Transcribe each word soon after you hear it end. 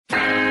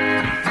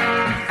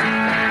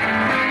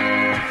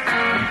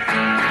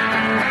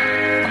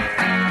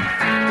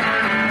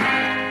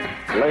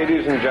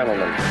Ladies and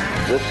gentlemen,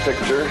 this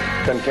picture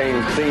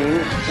contains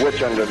scenes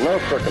which under no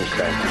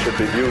circumstance should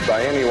be viewed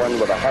by anyone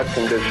with a heart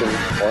condition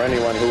or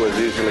anyone who is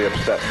easily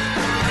upset.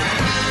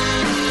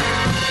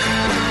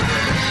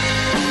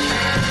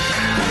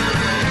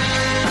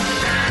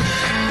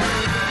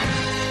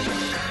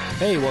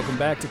 Hey, welcome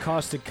back to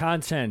Caustic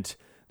Content,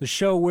 the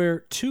show where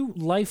two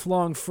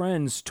lifelong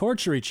friends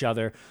torture each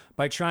other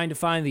by trying to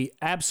find the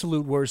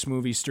absolute worst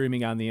movie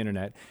streaming on the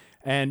internet.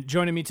 And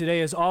joining me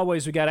today, as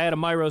always, we got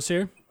Adam Myros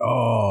here.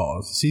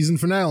 Oh, season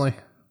finale.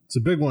 It's a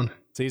big one.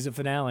 Season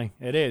finale.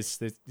 It is.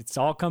 It's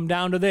all come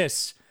down to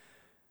this.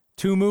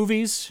 2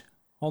 movies,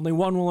 only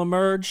one will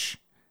emerge.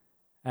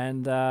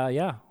 And,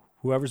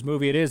 whoever's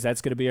movie it is,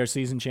 that's going to be our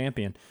season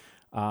champion.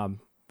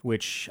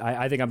 Which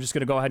I think I'm just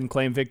going to go ahead and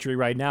claim victory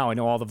right now. I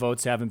know all the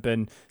votes haven't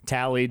been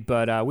tallied,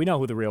 but we know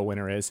who the real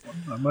winner is.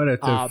 I might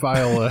have to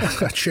file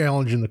a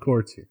challenge in the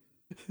courts here.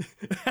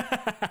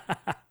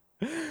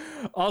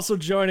 Also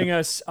joining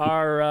us,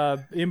 our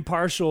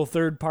impartial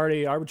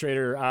third-party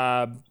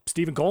arbitrator,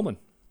 Stephen Coleman.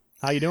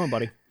 How you doing,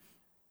 buddy?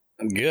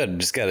 I'm good.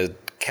 Just got to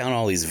count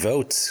all these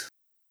votes.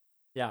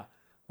 Yeah.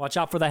 Watch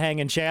out for the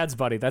hanging chads,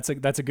 buddy. That's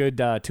a good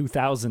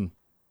 2000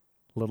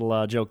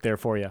 little joke there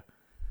for you.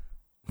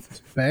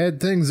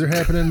 Bad things are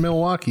happening in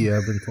Milwaukee,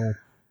 I've been told.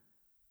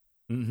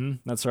 Mm-hmm.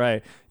 That's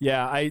right.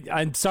 Yeah,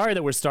 I'm sorry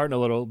that we're starting a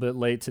little bit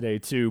late today,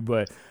 too,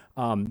 but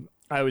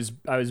I was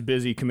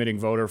busy committing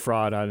voter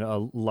fraud on a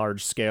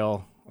large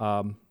scale,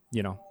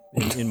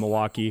 in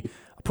Milwaukee.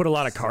 I put a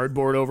lot of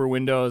cardboard over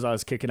windows. I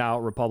was kicking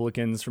out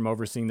Republicans from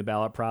overseeing the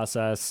ballot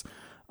process.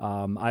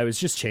 I was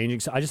just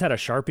changing. So I just had a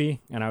Sharpie,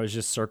 and I was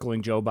just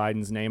circling Joe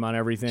Biden's name on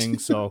everything.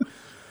 So,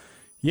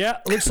 yeah,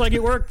 looks like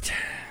it worked.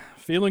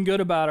 Feeling good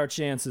about our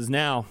chances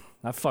now.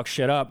 I fucked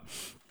shit up.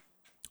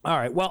 All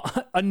right, well,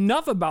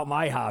 enough about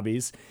my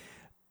hobbies.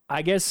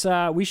 I guess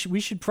we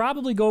should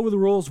probably go over the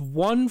rules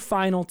one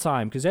final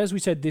time, because as we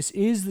said, this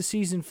is the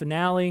season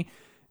finale.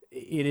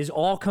 It has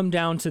all come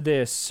down to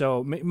this.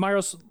 So,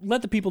 Myros,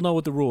 let the people know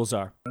what the rules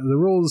are. The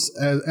rules,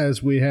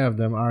 as we have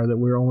them, are that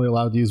we're only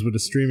allowed to use what a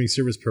streaming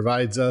service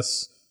provides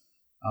us.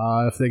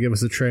 If they give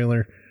us a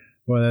trailer,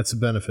 well, that's a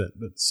benefit.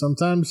 But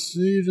sometimes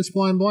you're just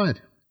blind.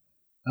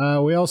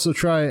 We also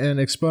try and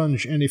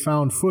expunge any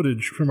found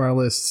footage from our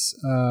lists.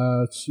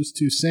 It's just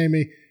too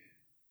samey.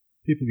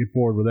 People get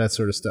bored with that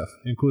sort of stuff,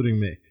 including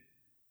me.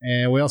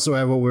 And we also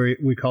have what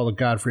we call the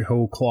Godfrey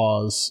Ho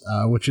clause,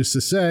 which is to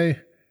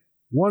say,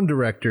 one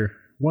director,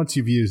 once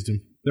you've used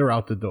them, they're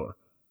out the door.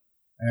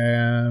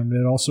 And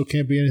it also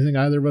can't be anything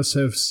either of us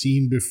have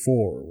seen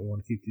before. We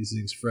want to keep these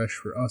things fresh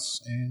for us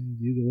and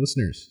you, the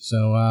listeners.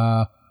 So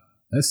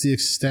that's the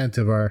extent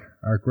of our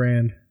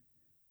grand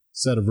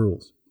set of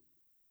rules.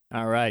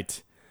 All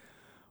right.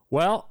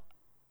 Well,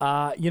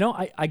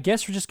 I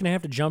guess we're just going to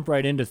have to jump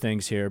right into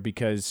things here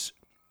because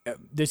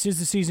this is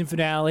the season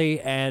finale,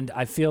 and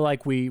I feel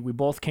like we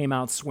both came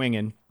out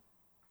swinging.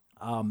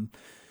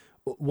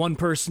 One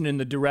person in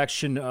the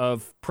direction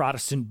of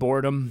Protestant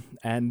boredom,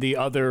 and the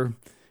other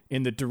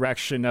in the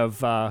direction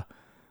of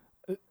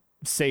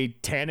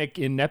satanic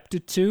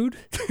ineptitude.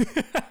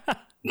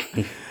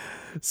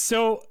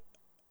 So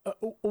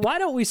why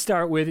don't we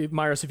start with,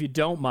 Myros, if you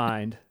don't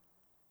mind,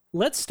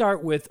 let's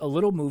start with a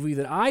little movie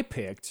that I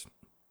picked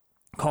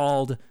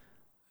called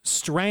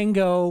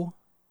Strango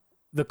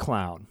the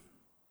Clown.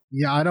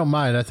 Yeah, I don't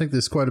mind. I think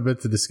there's quite a bit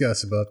to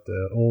discuss about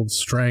the old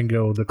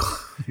Strango the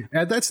Clown.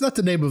 That's not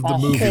the name of the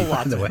movie,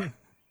 by the way.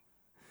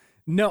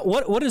 No,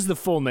 what is the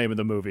full name of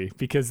the movie?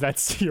 Because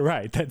you're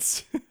right.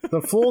 That's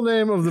the full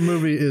name of the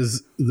movie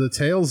is The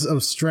Tales of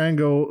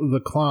Strango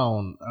the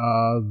Clown.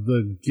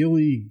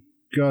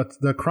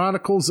 The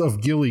Chronicles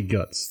of Gilly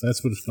Guts.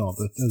 That's what it's called.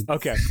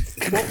 Okay.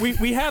 Well,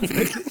 we have...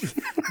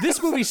 This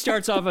movie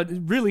starts off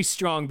really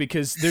strong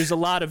because there's a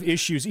lot of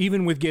issues,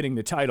 even with getting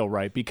the title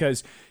right.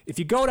 Because if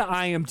you go to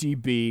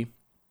IMDb,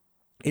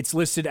 it's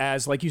listed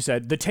as, like you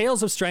said, The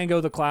Tales of Strango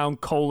the Clown,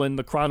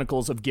 The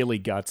Chronicles of Gilly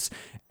Guts.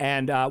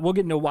 And we'll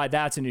get into why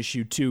that's an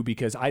issue, too,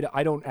 because I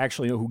don't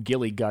actually know who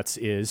Gilly Guts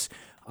is.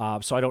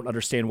 So I don't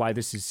understand why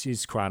this is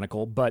his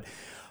chronicle. But...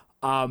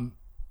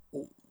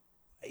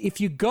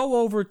 if you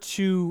go over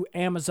to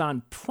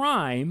Amazon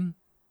Prime,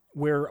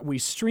 where we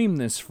stream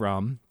this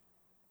from,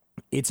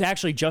 it's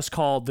actually just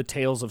called The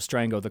Tales of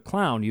Strango the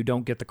Clown. You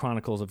don't get the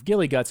Chronicles of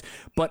Gilly Guts.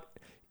 But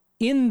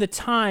in the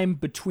time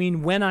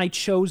between when I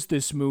chose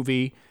this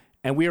movie,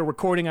 and we are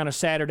recording on a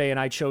Saturday, and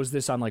I chose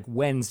this on like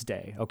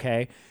Wednesday,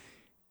 okay?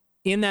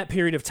 In that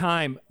period of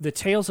time, The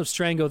Tales of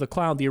Strango the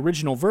Clown, the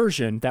original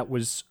version that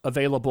was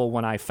available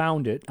when I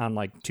found it on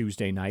like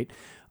Tuesday night,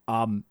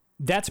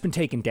 that's been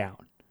taken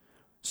down.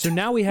 So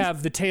now we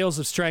have The Tales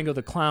of Strango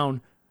the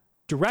Clown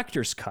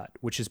director's cut,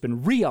 which has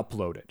been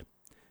re-uploaded.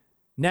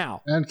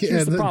 Now,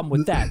 here's the problem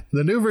with that.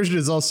 The new version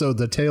is also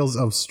The Tales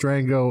of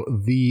Strango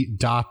the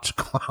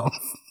Clown.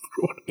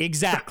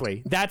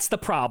 Exactly. That's the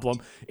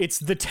problem. It's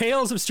The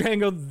Tales of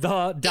Strango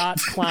the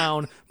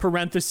Clown,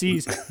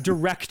 parentheses,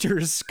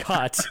 director's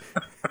cut.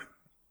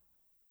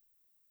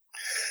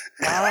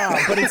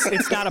 But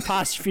it's not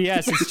apostrophe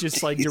S. It's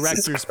just like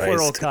director's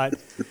plural cut.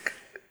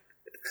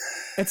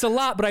 It's a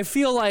lot, but I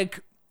feel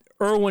like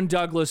Irwin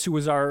Douglas, who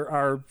was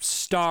our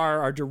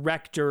star, our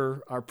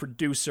director, our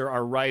producer,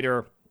 our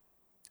writer,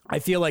 I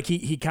feel like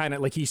he kind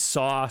of like he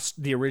saw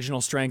the original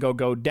Strango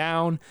go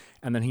down,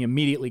 and then he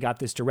immediately got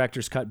this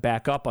director's cut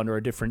back up under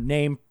a different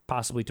name,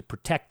 possibly to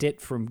protect it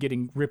from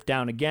getting ripped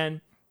down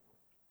again.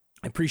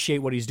 I appreciate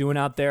what he's doing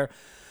out there.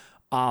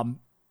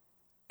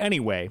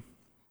 Anyway,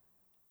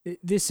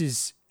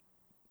 it's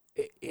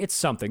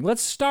something.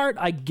 Let's start,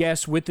 I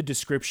guess, with the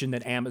description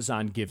that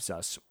Amazon gives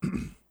us.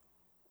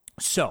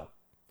 So,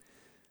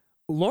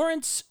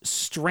 Lawrence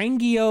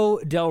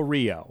Strangio del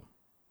Rio,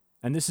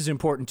 and this is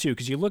important too,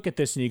 because you look at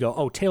this and you go,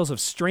 oh, Tales of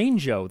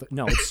Strangio.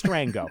 No, it's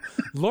Strango.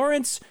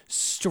 Lawrence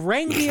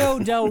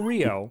Strangio del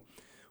Rio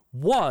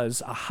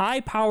was a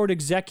high-powered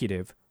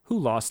executive who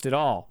lost it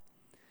all.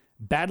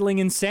 Battling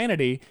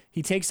insanity,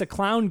 he takes a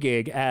clown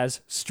gig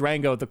as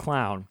Strango the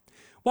Clown.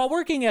 While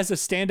working as a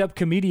stand-up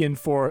comedian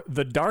for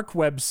the Dark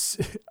Web,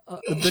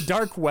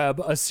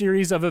 a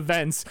series of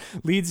events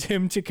leads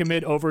him to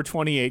commit over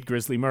 28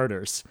 grisly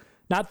murders.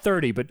 Not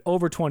 30, but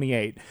over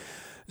 28.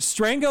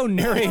 Strango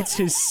narrates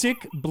his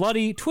sick,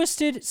 bloody,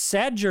 twisted,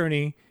 sad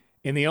journey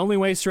in the only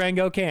way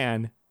Strango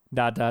can, ...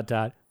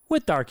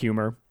 with dark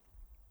humor.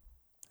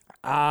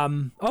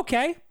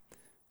 Okay,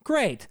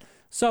 great.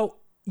 So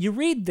you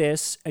read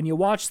this and you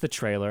watch the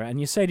trailer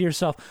and you say to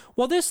yourself,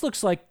 well, this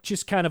looks like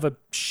just kind of a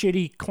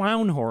shitty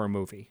clown horror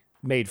movie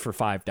made for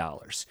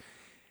 $5.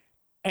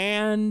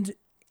 And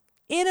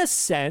in a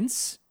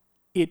sense,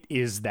 it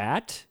is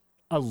that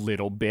a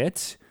little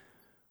bit.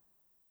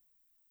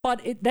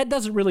 But that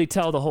doesn't really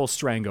tell the whole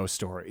Strango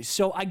story.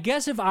 So I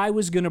guess if I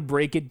was going to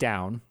break it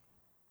down,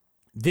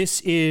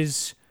 this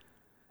is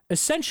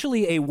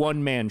essentially a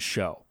one-man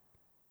show.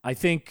 I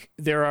think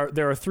there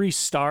are 3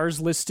 stars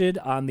listed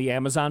on the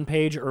Amazon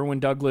page: Irwin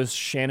Douglas,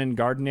 Shannon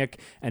Gardnick,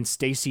 and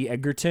Stacey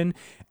Egerton.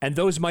 And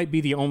those might be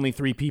the only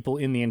 3 people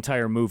in the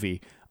entire movie,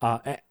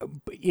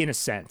 in a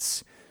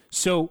sense.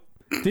 So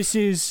this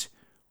is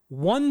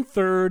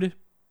 1/3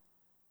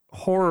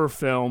 horror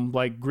film,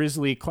 like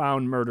grisly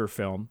clown murder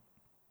film.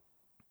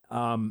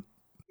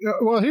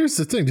 Well, here's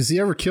the thing. Does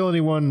he ever kill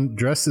anyone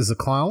dressed as a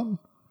clown?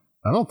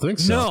 I don't think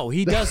so. No,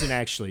 he doesn't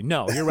actually.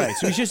 No, you're right.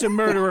 So he's just a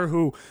murderer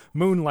who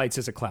moonlights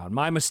as a clown.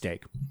 My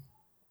mistake.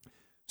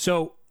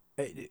 So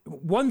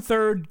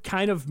 1/3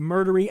 kind of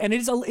murdery, and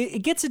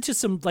it gets into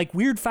some like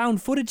weird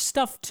found footage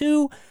stuff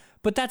too,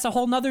 but that's a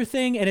whole nother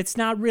thing, and it's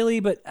not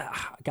really, but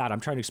God, I'm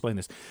trying to explain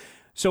this.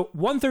 So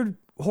 1/3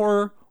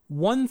 horror,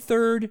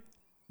 1/3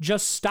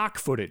 just stock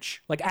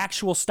footage, like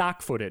actual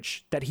stock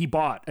footage that he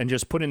bought and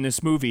just put in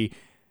this movie.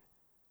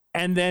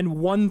 And then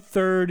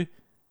 1/3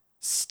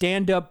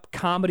 stand-up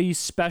comedy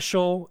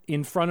special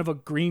in front of a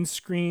green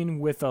screen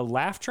with a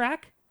laugh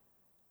track.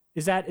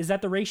 Is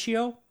that the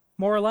ratio,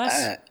 more or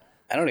less?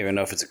 I don't even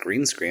know if it's a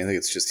green screen. I think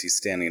it's just he's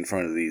standing in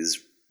front of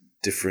these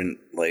different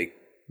like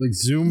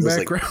Zoom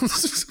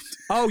backgrounds.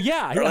 Oh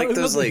yeah, or like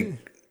those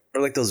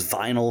those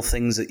vinyl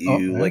things that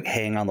you like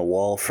hang on the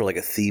wall for like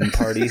a theme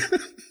party.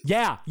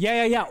 Yeah.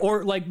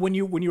 Or like when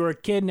you were a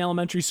kid in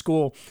elementary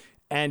school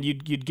and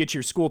you'd get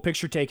your school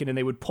picture taken and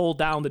they would pull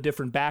down the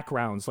different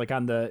backgrounds, like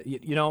on the,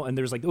 and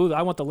there's like, oh,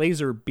 I want the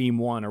laser beam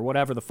one or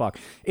whatever the fuck.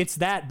 It's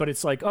that, but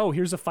it's like, oh,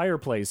 here's a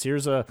fireplace.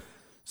 Here's a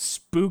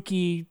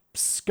spooky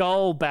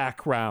skull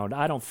background.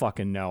 I don't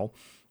fucking know.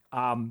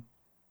 But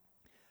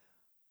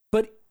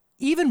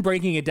even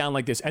breaking it down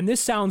like this, and this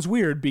sounds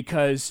weird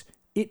because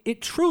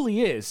it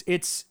truly is.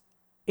 It's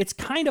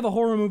kind of a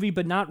horror movie,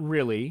 but not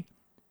really.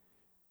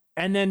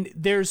 And then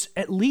there's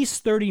at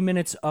least 30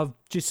 minutes of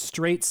just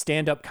straight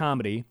stand-up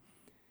comedy.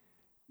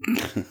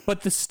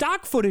 But the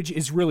stock footage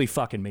is really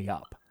fucking me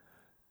up.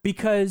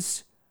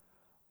 Because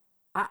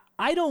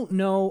I don't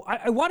know.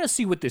 I want to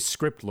see what this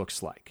script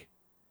looks like.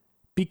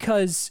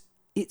 Because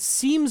it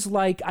seems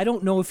like, I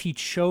don't know if he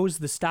chose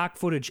the stock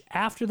footage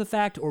after the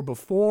fact or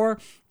before,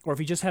 or if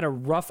he just had a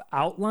rough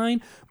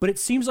outline. But it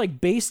seems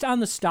like based on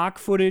the stock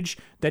footage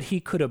that he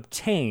could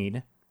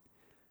obtain,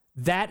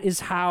 that is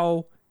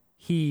how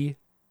he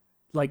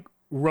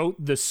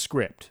wrote the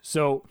script.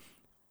 So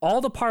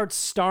all the parts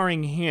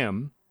starring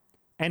him,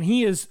 and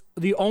he is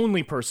the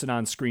only person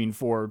on screen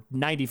for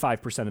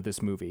 95% of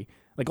this movie,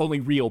 like only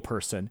real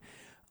person.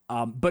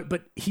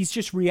 But he's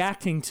just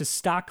reacting to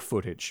stock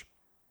footage.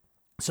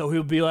 So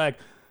he'll be like,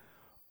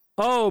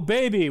 oh,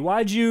 baby,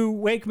 why'd you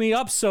wake me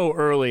up so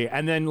early?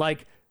 And then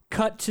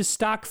cut to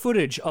stock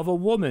footage of a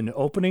woman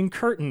opening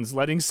curtains,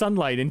 letting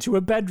sunlight into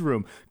a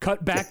bedroom.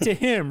 Cut back to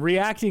him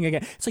reacting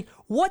again. It's like,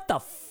 what the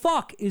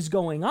fuck is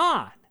going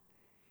on?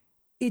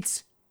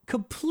 It's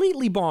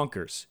completely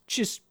bonkers.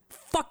 Just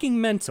fucking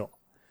mental.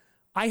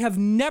 I have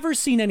never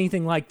seen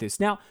anything like this.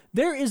 Now,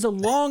 there is a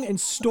long and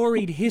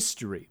storied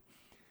history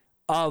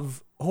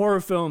of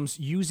horror films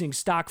using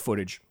stock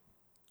footage.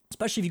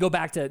 Especially if you go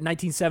back to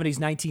 1970s,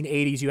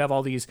 1980s, you have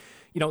all these,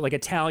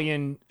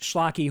 Italian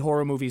schlocky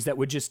horror movies that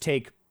would just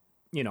take,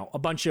 a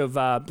bunch of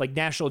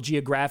National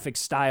Geographic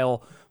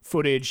style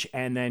footage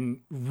and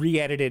then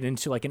re-edit it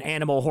into an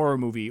animal horror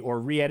movie or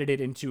re-edit it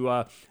into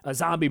a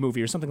zombie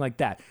movie or something like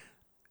that.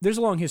 there's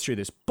a long history of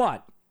this,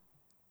 but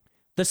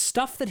the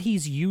stuff that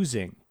he's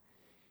using,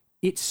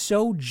 it's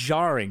so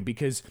jarring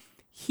because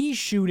he's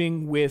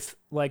shooting with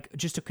like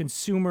just a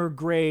consumer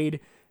grade,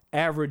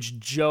 average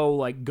Joe,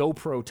 like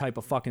GoPro type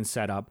of fucking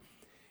setup.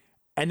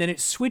 And then it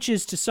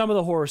switches to some of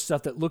the horror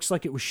stuff that looks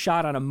like it was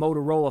shot on a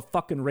Motorola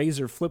fucking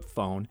Razr flip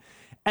phone.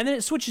 And then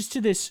it switches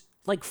to this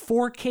like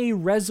 4K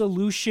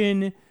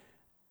resolution,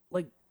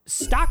 like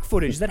stock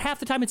footage that half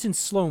the time it's in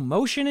slow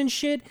motion and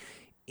shit.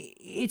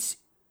 It's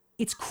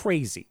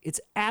crazy.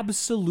 It's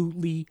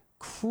absolutely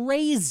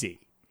crazy.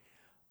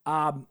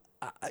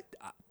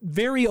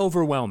 Very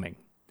overwhelming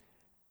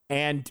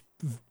and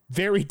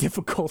very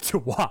difficult to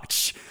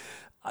watch.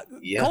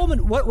 Yeah.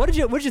 Coleman, what did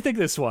you think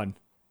of this one?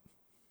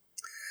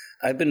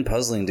 I've been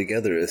puzzling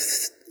together a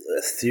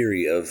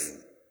theory of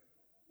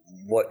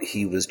what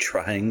he was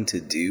trying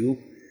to do.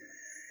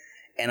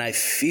 And I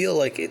feel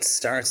like it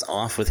starts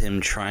off with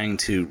him trying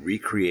to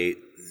recreate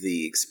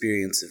the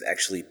experience of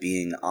actually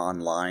being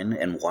online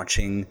and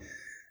watching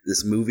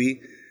this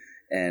movie.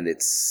 And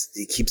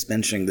he keeps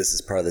mentioning this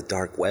is part of the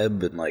dark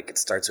web. And like, it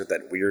starts with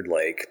that weird,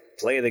 like,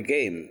 play the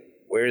game.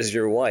 Where's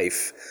your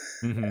wife?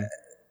 Mm-hmm.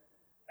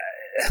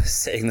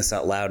 Saying this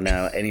out loud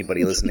now,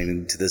 anybody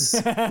listening to this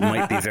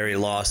might be very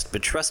lost,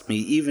 but trust me,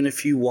 even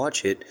if you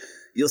watch it,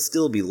 you'll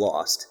still be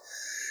lost.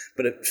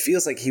 But it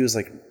feels like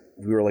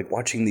we were like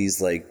watching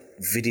these like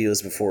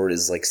videos before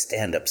his like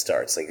stand-up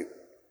starts. Like,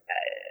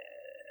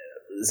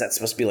 is that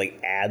supposed to be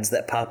like ads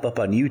that pop up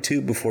on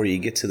YouTube before you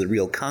get to the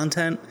real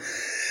content?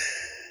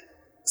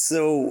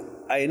 So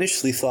I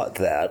initially thought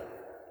that.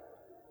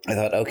 I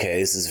thought, okay,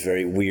 this is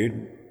very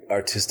weird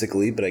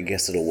artistically, but I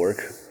guess it'll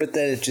work. But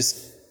then it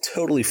just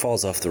totally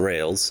falls off the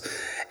rails.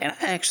 And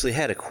I actually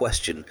had a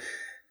question.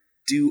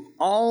 Do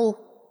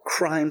all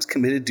crimes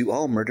committed, do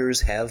all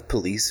murders have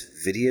police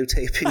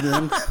videotaping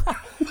them?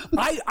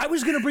 I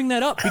was going to bring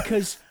that up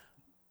because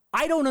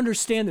I don't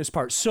understand this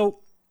part.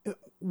 So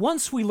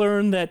once we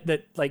learn that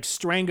like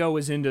Strango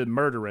is into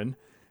murdering,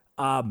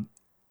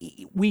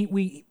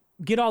 we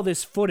get all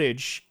this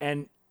footage,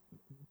 and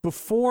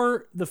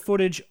before the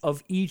footage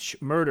of each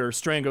murder,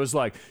 Strango's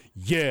like,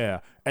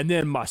 yeah, and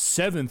then my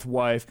 7th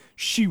wife,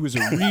 she was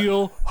a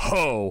real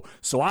hoe,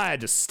 so I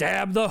had to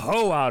stab the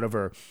hoe out of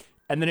her.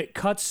 And then it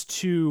cuts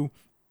to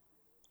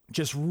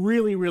just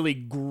really, really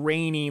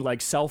grainy,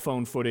 like, cell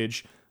phone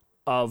footage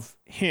of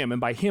him. And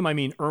by him, I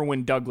mean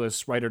Irwin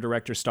Douglas, writer,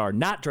 director, star,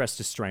 not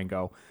dressed as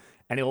Strango.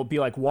 And it'll be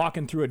like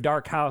walking through a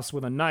dark house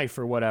with a knife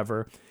or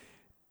whatever.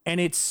 And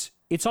it's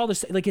all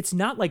this, like, it's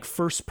not like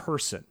first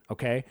person,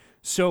 okay?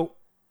 So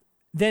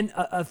then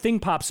a thing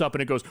pops up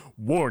and it goes,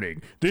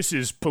 warning, this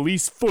is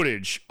police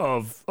footage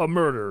of a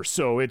murder,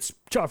 so it's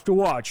tough to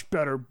watch,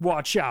 better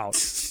watch out.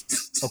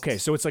 Okay,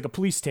 so it's like a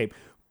police tape,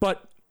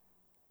 but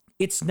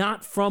it's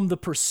not from the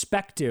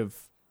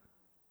perspective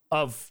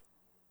of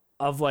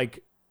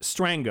like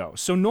Strango.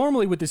 So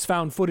normally with this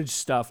found footage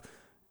stuff,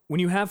 when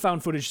you have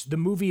found footage, the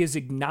movie is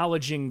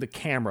acknowledging the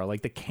camera,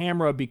 like the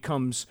camera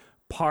becomes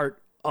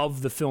part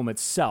of the film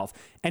itself.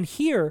 And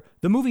here,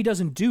 the movie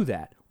doesn't do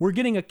that. We're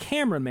getting a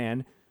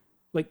cameraman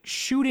like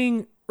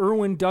shooting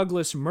Irwin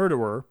Douglas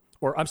murderer,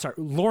 or I'm sorry,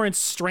 Lawrence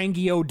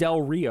Strangio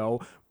Del Rio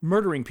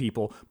murdering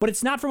people, but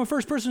it's not from a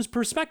first person's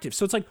perspective.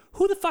 So it's like,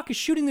 who the fuck is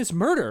shooting this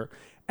murder?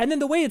 And then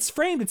the way it's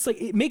framed, it's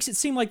like, it makes it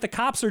seem like the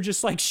cops are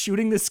just like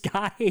shooting this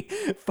guy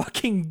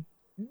fucking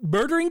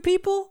murdering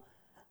people.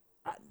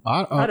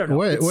 I don't know.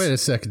 Wait a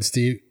second,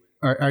 Steve.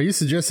 Are you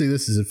suggesting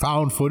this is a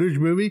found footage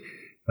movie?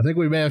 I think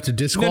we may have to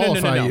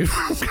disqualify you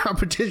from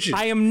competition.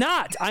 I am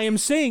not. I am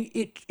saying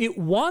it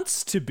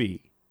wants to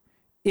be.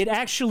 It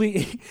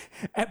actually,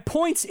 at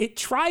points, it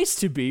tries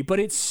to be, but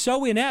it's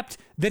so inept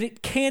that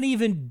it can't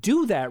even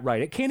do that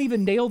right. It can't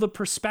even nail the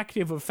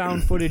perspective of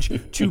found footage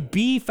to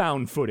be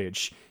found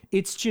footage.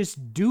 It's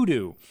just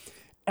doo-doo.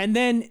 And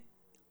then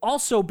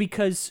also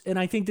because, and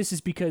I think this is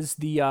because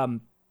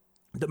the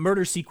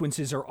murder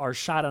sequences are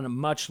shot on a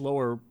much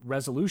lower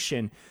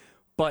resolution,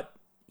 but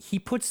he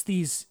puts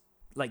these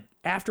like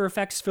After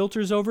Effects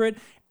filters over it,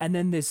 and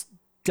then this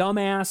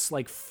dumbass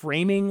like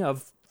framing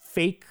of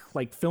fake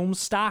like film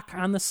stock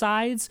on the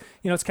sides.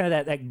 You know, it's kind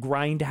of that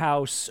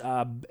grindhouse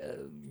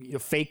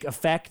fake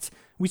effect.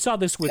 We saw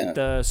this with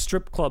the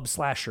Strip Club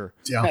Slasher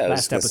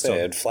last episode.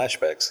 It had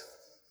flashbacks.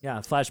 Yeah,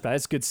 flashback.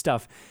 That's good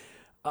stuff.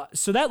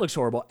 So that looks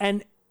horrible.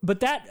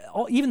 But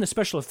even the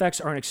special effects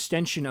are an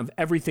extension of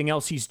everything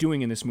else he's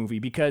doing in this movie,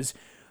 because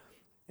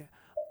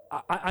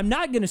I'm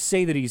not going to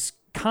say that he's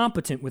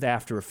competent with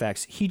After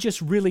Effects. He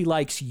just really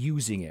likes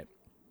using it,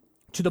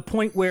 to the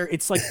point where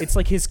it's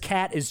like his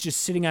cat is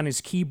just sitting on his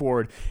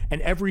keyboard,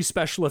 and every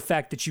special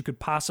effect that you could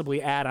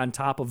possibly add on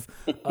top of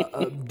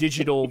a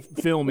digital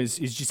film is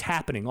just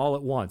happening all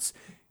at once.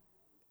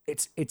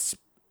 It's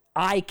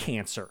eye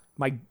cancer.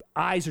 My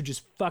eyes are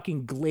just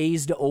fucking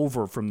glazed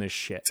over from this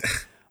shit.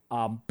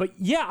 But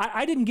yeah,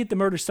 I didn't get the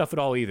murder stuff at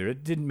all either.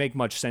 It didn't make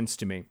much sense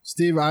to me.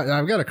 Steve,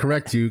 I've got to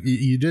correct you.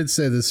 You did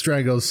say that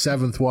Strango's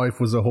 7th wife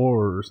was a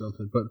whore or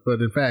something,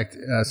 but in fact,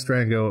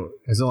 Strango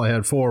has only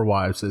had 4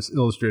 wives, as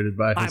illustrated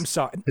by his, I'm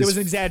sorry. It was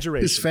an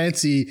exaggeration. His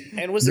fancy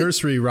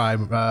nursery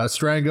rhyme.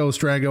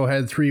 Strango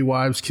had 3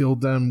 wives,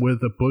 killed them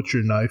with a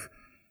butcher knife.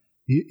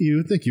 You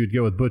would think you would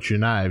go with butcher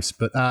knives,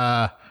 but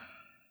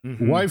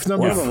wife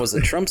number one of them was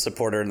a Trump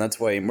supporter, and that's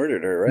why he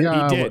murdered her, right?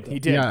 Yeah, he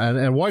did. Yeah,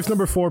 and wife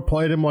number 4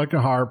 played him like a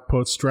harp,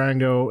 put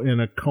Strango in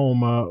a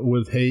coma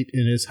with hate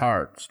in his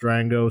heart.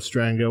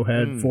 Strango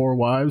had 4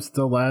 wives.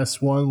 The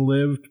last one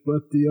lived,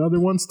 but the other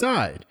ones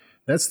died.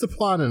 That's the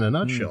plot in a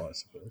nutshell, I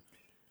suppose.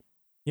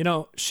 You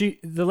know,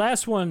 the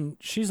last one,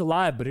 she's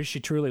alive, but is she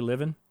truly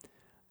living?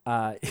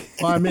 Well,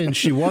 I mean,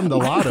 she won the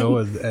lotto,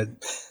 and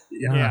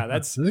yeah,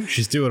 that's. I think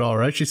she's doing all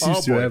right. She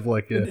seems to have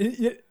like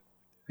a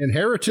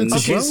inheritance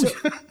as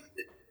well.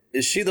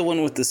 Is she the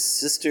one with the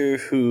sister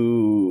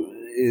who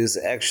is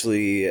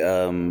actually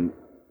a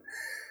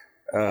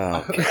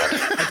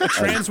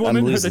trans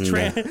woman? This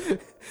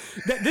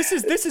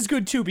is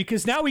good too,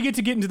 because now we get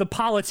into the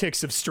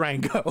politics of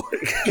Strango.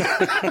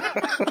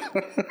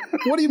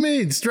 What do you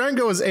mean?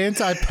 Strango is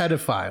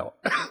anti-pedophile.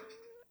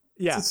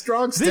 Yeah, it's a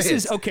strong stance. This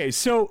is okay.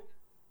 So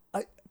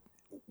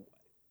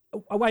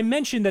I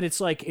mentioned that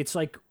it's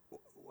like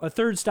a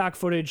third stock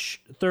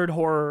footage, a third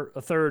horror,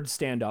 a third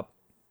stand-up,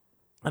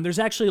 and there's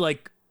actually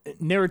like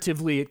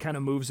narratively it kind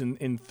of moves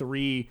in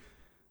 3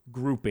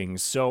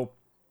 groupings. So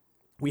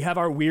we have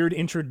our weird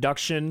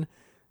introduction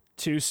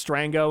to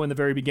Strango in the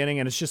very beginning,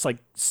 and it's just like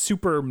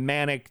super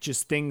manic,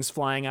 just things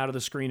flying out of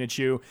the screen at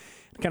you.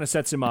 It kind of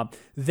sets him up.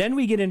 Then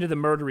we get into the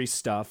murdery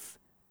stuff,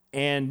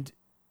 and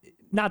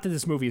not that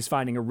this movie is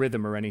finding a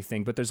rhythm or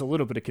anything, but there's a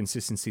little bit of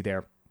consistency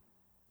there.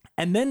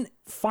 And then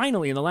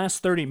finally, in the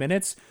last 30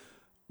 minutes,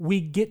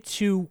 we get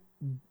to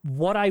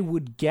what I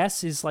would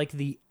guess is like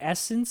the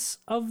essence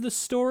of the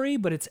story,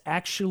 but it's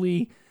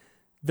actually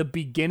the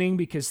beginning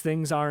because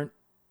things aren't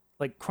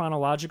like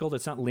chronological.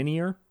 That's not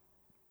linear.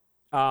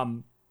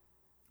 But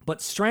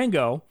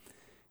Strango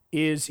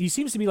he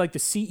seems to be like the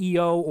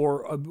CEO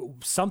or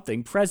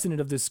something,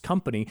 president of this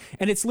company.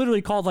 And it's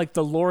literally called like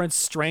the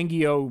Lawrence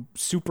Strangio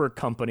Super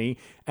Company.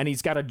 And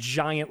he's got a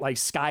giant like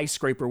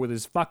skyscraper with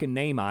his fucking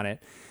name on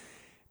it.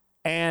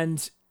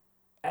 And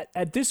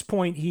at this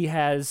point, he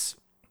has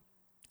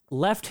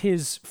left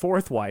his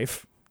 4th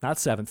wife, not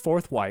 7th,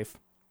 4th wife,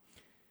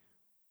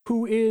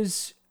 who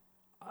is,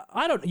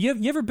 I don't, you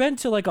ever been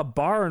to like a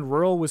bar in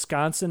rural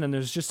Wisconsin and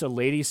there's just a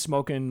lady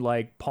smoking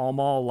like Pall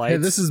Mall lights? Hey,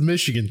 this is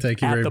Michigan,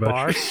 thank you very much. At the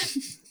bar?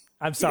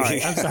 I'm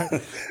sorry.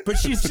 But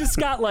she's just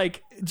got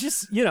like,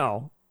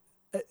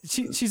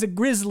 she's a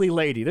grisly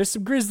lady. There's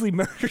some grisly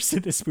murders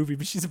in this movie,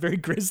 but she's a very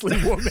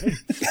grisly woman.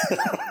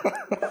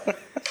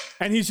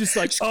 And he's just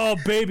like, "Oh,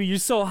 baby, you're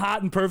so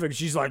hot and perfect."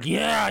 She's like,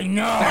 "Yeah, I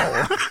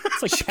know."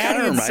 It's like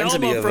Patty and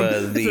Selma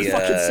from the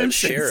fucking Simpsons.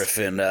 Sheriff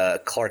in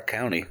Clark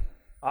County.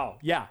 Oh,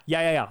 yeah.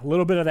 A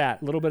little bit of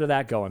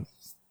that going.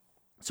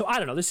 So I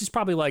don't know. This is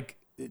probably like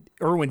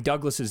Irwin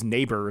Douglas's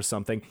neighbor or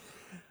something.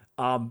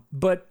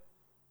 But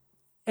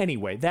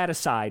anyway, that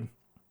aside,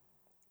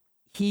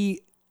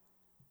 he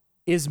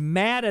is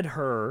mad at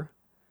her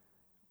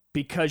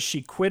because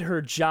she quit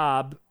her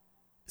job.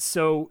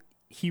 So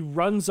he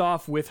runs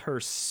off with her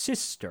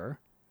sister,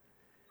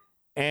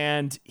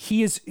 and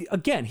he is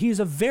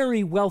a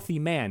very wealthy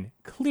man,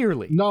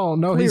 clearly. No,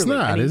 he's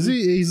not. Is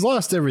he? He's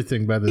lost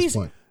everything by this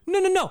point.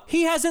 No.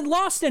 He hasn't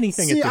lost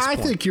anything at this point.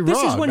 I think you're wrong.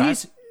 This is when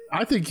he's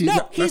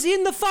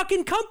in the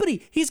fucking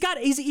company. He's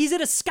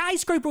at a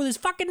skyscraper with his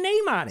fucking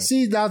name on it.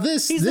 See, now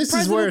this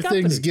is where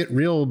things get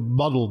real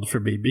muddled for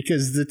me,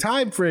 because the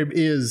time frame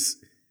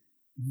is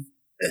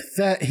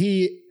that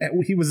he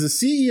was a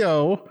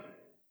CEO.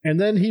 And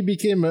then he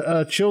became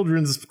a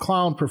children's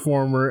clown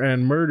performer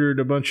and murdered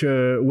a bunch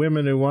of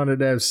women who wanted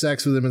to have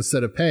sex with him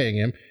instead of paying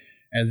him.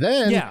 And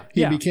then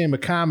he became a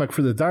comic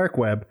for the dark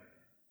web.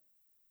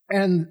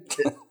 And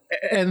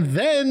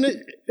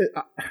then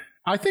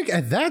I think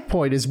at that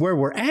point is where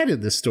we're at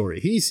in this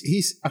story.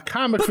 He's a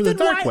comic for the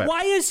dark web.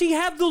 Why does he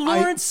have the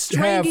Lawrence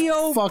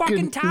Strangio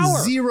fucking tower?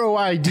 Zero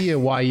idea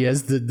why he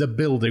has the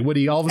building when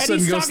he all of a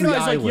sudden goes to the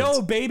island. Like,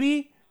 yo,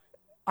 baby,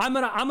 I'm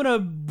gonna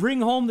bring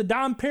home the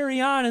Dom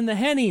Perignon and the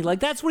Henny. Like,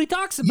 that's what he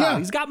talks about. Yeah,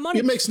 he's got money.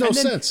 It makes no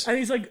sense. And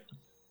he's like,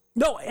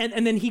 no.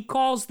 And then he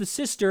calls the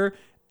sister,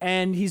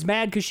 and he's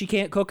mad because she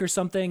can't cook or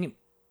something.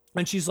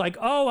 And she's like,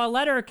 "Oh, a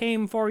letter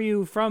came for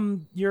you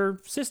from your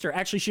sister."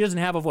 Actually, she doesn't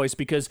have a voice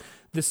because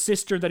the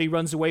sister that he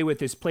runs away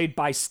with is played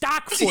by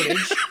stock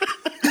footage.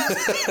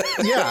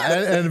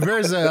 Yeah, and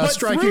there's a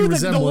striking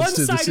resemblance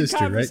to the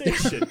sister, right?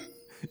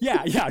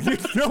 Yeah,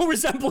 no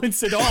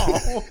resemblance at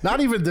all.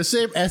 Not even the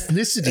same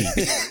ethnicity.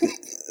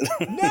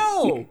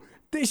 No,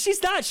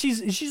 she's not.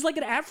 She's like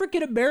an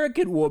African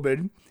American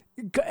woman,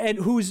 and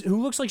who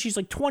looks like she's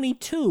like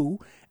 22,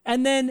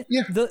 and then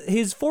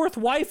his 4th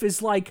wife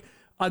is like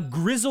a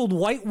grizzled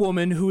white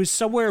woman who is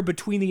somewhere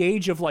between the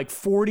age of like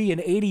 40 and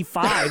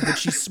 85, but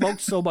she smoked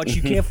so much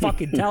you can't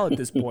fucking tell at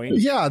this point.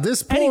 Yeah,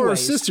 this poor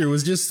Anyways. sister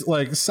was just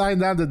like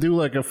signed on to do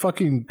like a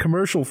fucking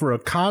commercial for a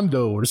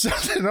condo or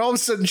something, and all of a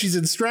sudden she's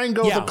in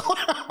Strango Yeah. the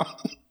Clown.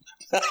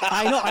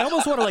 I know. I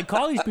almost want to like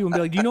call these people and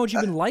be like, do you know what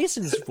you've been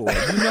licensed for?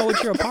 Do you know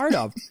what you're a part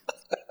of?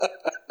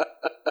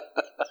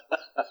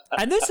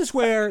 And this is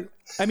where,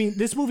 I mean,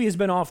 this movie has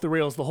been off the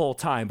rails the whole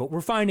time, but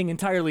we're finding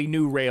entirely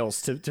new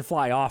rails to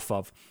fly off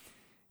of.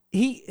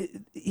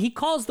 He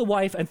calls the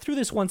wife, and through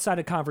this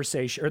one-sided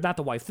conversation, or not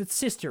the wife, the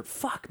sister,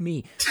 fuck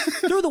me.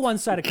 Through the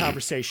one-sided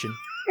conversation,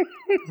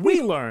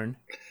 we learn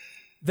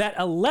that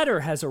a letter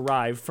has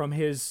arrived from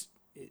his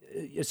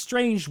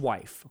estranged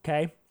wife,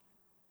 okay?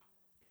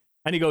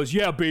 And he goes,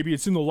 yeah, baby,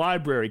 it's in the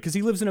library, because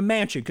he lives in a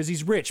mansion, because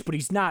he's rich, but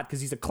he's not,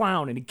 because he's a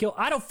clown, and he killed,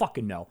 I don't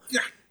fucking know.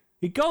 Yeah.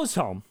 He goes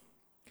home,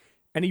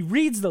 and he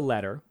reads the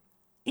letter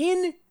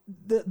in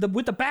the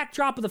with the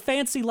backdrop of the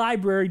fancy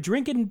library,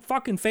 drinking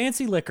fucking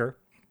fancy liquor.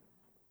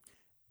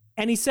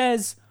 And he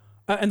says,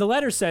 and the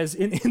letter says,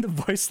 in the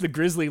voice of the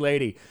grizzly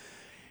lady,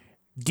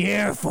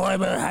 dear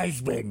former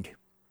husband,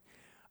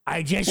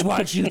 I just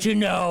want you to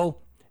know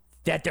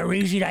that the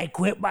reason I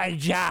quit my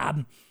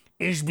job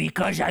is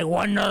because I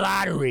won the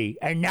lottery,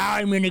 and now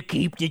I'm going to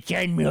keep the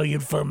 $10 million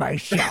for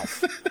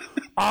myself.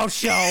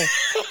 Also,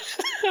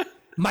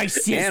 my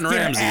sister... Anne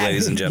Ramsey,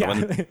 ladies and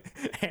gentlemen.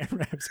 Yeah, Anne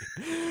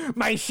Ramsey.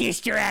 My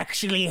sister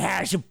actually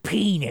has a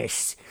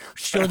penis,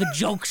 so the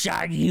joke's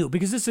on you.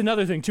 Because this is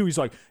another thing, too. He's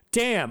like,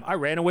 damn, I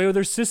ran away with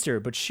her sister,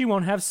 but she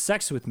won't have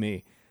sex with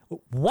me.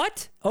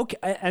 What?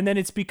 Okay. And then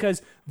it's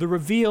because the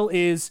reveal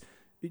is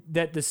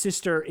that the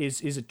sister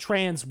is a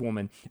trans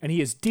woman, and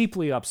he is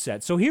deeply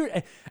upset. So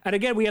here, and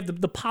again, we have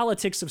the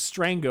politics of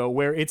Strango,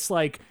 where it's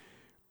like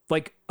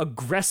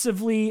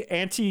aggressively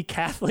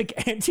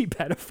anti-Catholic,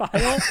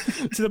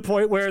 anti-pedophile to the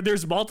point where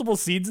there's multiple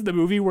scenes in the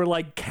movie where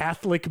like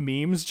Catholic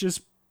memes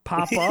just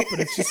pop up, and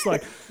it's just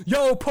like,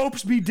 yo,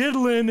 popes be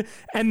diddling,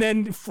 and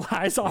then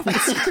flies off the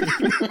screen.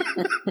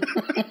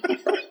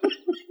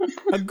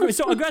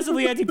 So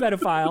aggressively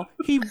anti-pedophile.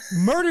 He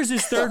murders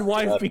his third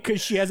wife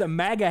because she has a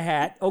MAGA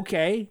hat.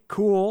 Okay,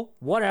 cool,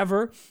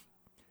 whatever.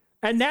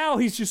 And now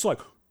he's just like,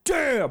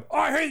 damn,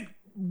 I hate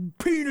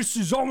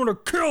penises, I'm gonna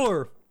kill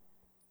her.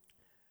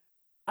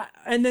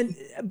 And then,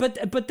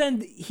 but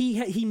then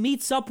he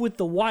meets up with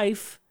the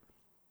wife,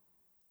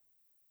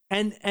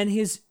 and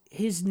his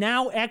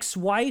now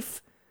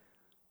ex-wife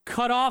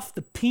cut off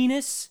the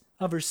penis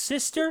of her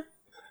sister.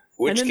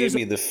 Which gave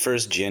me the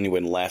first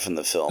genuine laugh in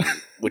the film,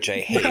 which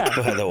I hate,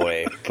 by the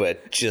way.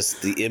 But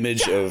just the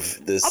image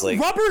of this, like,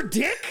 rubber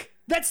dick.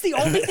 That's the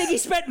only thing he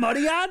spent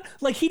money on.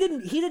 Like he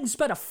didn't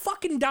spend a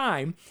fucking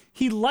dime.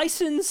 He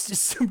licensed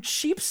some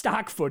cheap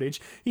stock footage.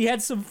 He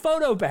had some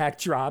photo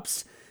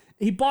backdrops.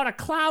 He bought a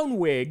clown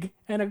wig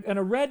and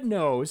a red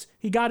nose.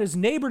 He got his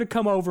neighbor to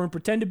come over and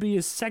pretend to be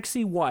his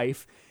sexy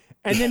wife,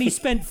 and then he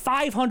spent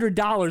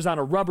 $500 on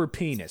a rubber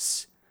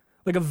penis.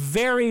 Like a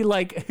very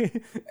like,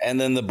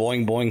 and then the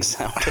boing boing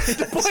sound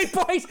boing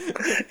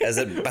boing as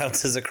it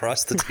bounces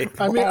across the table.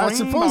 I mean, I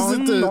suppose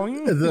boing, that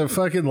boing. the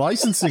fucking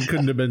licensing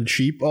couldn't have been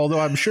cheap, although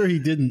I'm sure he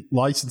didn't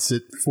license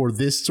it for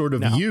this sort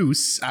of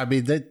use. I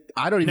mean, that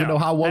I don't even know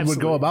how one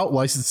would go about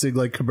licensing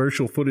like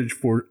commercial footage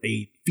for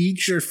a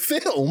feature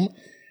film.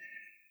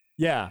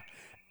 Yeah.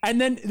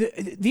 And then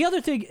the other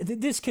thing,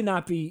 this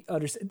cannot be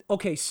understood.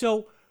 Okay,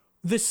 so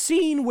the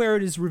scene where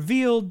it is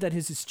revealed that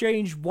his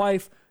estranged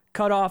wife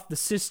cut off the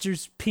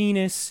sister's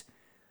penis,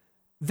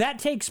 that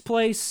takes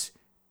place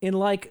in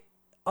like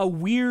a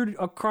weird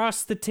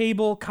across the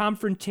table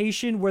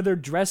confrontation where they're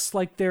dressed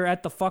like they're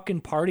at the fucking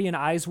party and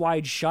eyes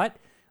wide shut.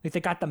 Like they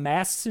got the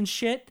masks and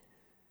shit.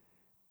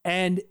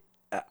 And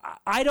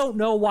I don't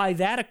know why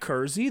that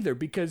occurs either,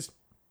 because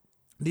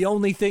the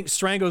only thing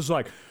Strango's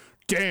like,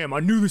 damn,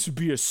 I knew this would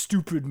be a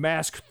stupid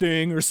mask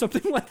thing or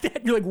something like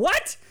that. You're like,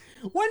 what?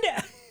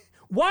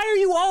 Why are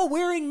you all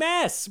wearing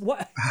masks?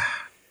 What?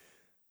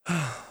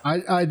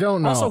 I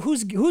don't know. Also,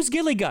 who's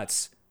Gilly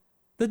Guts?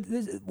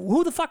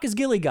 Who the fuck is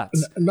Gilly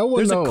Guts? No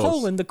one knows. There's a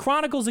colon, the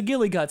Chronicles of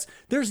Gilly Guts.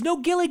 There's no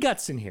Gilly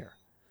Guts in here.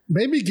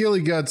 Maybe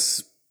Gilly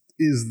Guts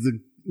is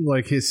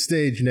his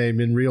stage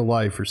name in real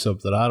life or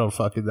something. I don't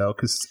fucking know,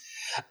 because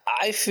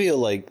I feel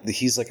like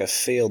he's like a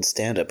failed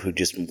stand-up who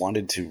just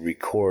wanted to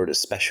record a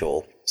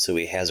special, so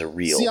he has a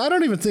reel. See, I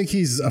don't even think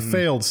he's a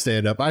failed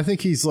stand-up. I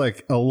think he's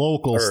like a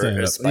local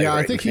stand-up. Yeah,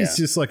 I think he's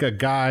just like a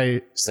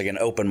guy. It's like an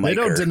open micer. They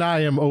don't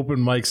deny him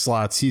open mic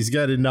slots. He's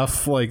got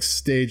enough like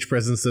stage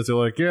presence that they're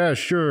like, yeah,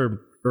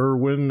 sure,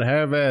 Irwin,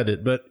 have at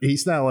it. But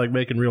he's not like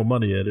making real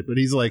money at it. But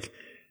he's like,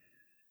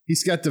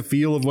 he's got the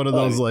feel of one of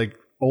those like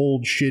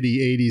old shitty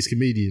 80s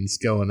comedians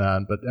going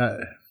on. But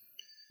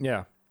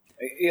yeah.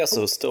 He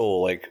also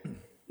stole like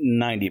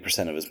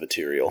 90% of his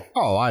material.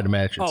 Oh, I'd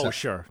imagine. Oh,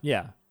 sure.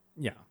 Yeah.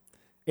 Yeah.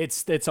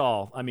 It's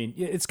all, I mean,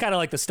 it's kind of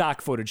like the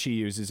stock footage he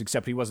uses,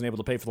 except he wasn't able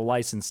to pay for the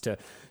license to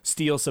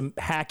steal some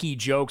hacky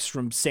jokes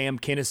from Sam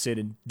Kinison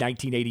in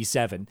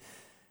 1987.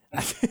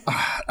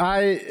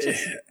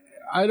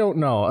 I don't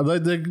know.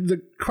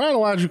 The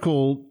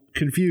chronological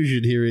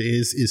confusion here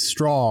is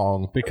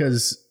strong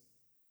because,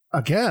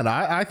 again,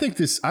 I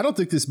don't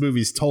think this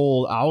movie's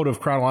told out of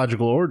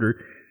chronological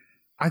order.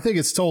 I think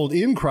it's told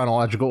in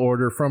chronological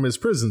order from his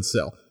prison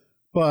cell.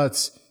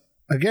 But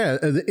again,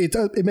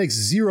 it makes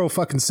zero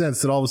fucking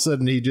sense that all of a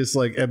sudden he just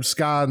like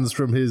absconds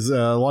from his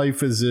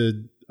life as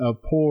a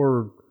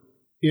poor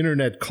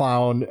internet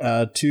clown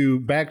to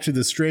back to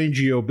the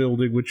Strangio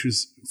building, which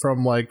was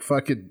from like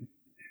fucking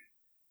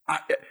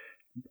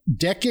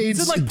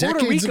decades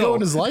ago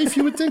in his life,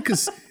 you would think,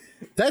 because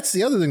that's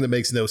the other thing that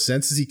makes no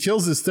sense is he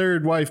kills his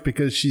third wife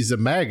because she's a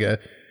MAGA,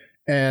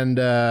 and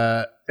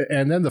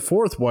then the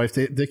fourth wife,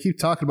 they keep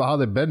talking about how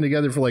they've been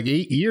together for like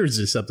 8 years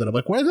or something. I'm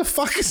like, where the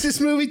fuck is this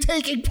movie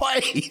taking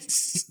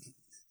place?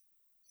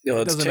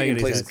 It's taking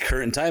place at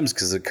current times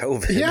because of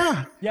COVID.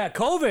 Yeah,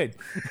 COVID.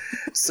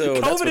 So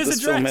COVID that's what is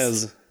this film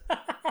is.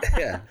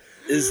 Yeah.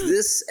 Is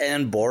this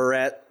and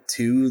Borat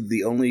 2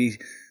 the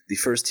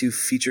first two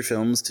feature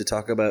films to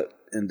talk about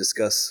and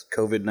discuss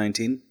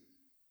COVID-19?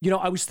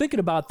 I was thinking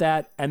about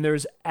that, and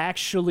there's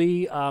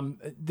actually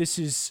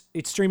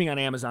it's streaming on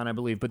Amazon, I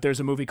believe, but there's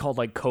a movie called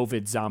like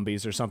COVID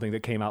Zombies or something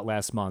that came out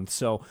last month.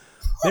 So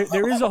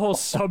there is a whole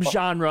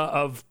subgenre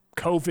of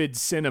COVID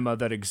cinema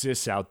that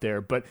exists out there.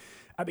 But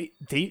I mean,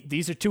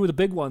 these are two of the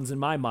big ones in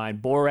my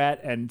mind: Borat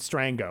and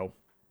Strango.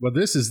 Well,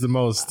 this is the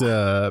most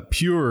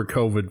pure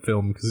COVID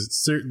film because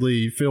it's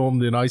certainly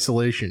filmed in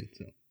isolation.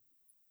 So.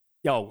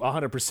 Yo,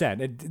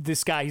 100%.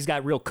 This guy, he's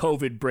got real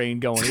COVID brain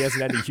going. He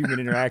hasn't had any human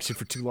interaction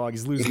for too long.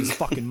 He's losing his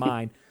fucking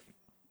mind.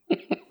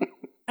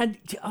 And,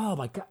 oh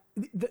my God.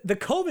 The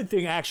COVID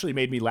thing actually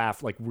made me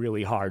laugh, like,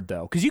 really hard,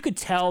 though. Because you could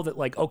tell that,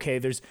 like, okay,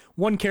 there's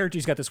one character,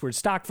 he's got this weird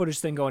stock footage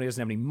thing going. He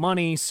doesn't have any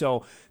money.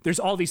 So there's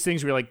all these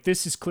things where you're like,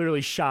 this is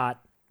clearly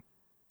shot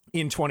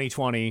in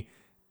 2020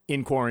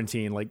 in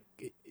quarantine. Like,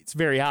 it's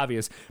very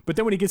obvious. But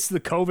then when he gets to the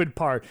COVID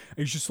part,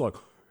 he's just like,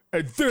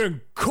 and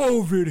then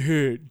COVID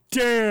hit.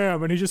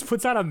 Damn. And he just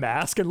puts on a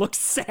mask and looks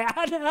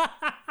sad.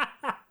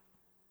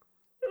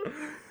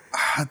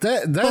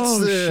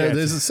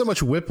 There's so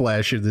much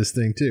whiplash in this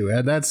thing, too.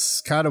 And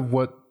that's kind of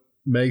what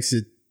makes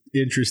it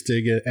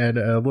interesting and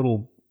a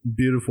little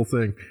beautiful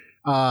thing.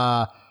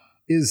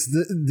 Is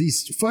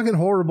these fucking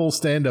horrible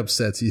stand-up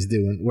sets he's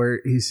doing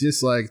where he's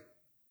just like,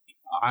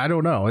 I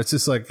don't know. It's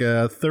just like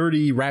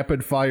 30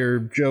 rapid-fire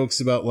jokes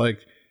about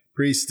like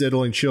priests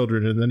diddling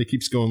children. And then he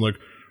keeps going like,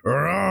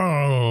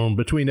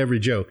 between every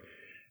joke,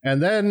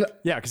 and then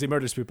because he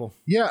murders people.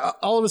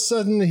 All of a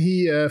sudden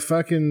he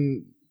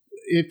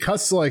it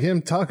cuts to like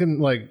him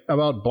talking like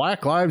about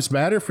Black Lives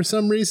Matter for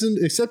some reason,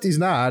 except he's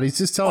not. He's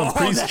just telling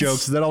priest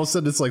jokes, and then all of a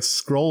sudden it's like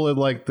scrolling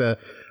like the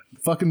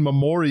fucking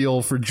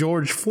memorial for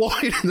George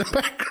Floyd in the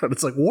background.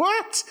 It's like,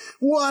 what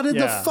in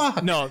the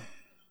fuck? No,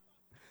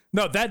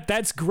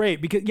 that's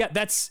great because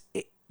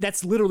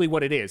that's literally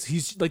what it is.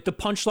 He's like, the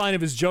punchline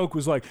of his joke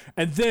was like,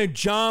 and then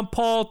John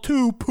Paul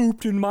II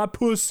pooped in my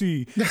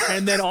pussy.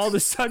 And then all of a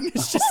sudden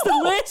it's just the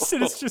list.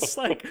 And it's just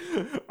like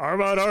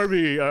Ahmaud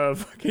Arbery,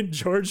 fucking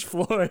George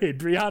Floyd,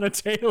 Breonna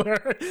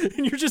Taylor.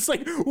 And you're just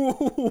like,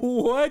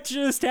 what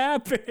just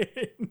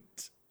happened?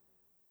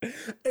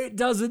 It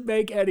doesn't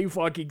make any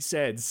fucking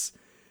sense.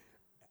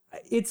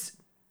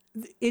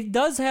 It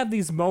does have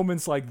these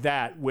moments like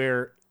that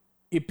where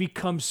it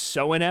becomes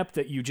so inept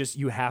that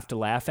you have to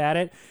laugh at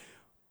it.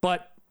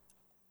 But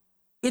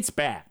it's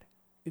bad.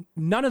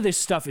 None of this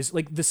stuff is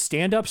like, the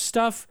stand-up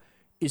stuff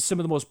is some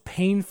of the most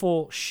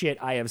painful shit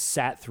I have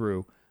sat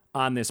through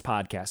on this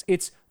podcast.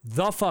 It's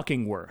the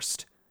fucking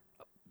worst.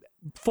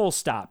 Full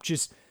stop.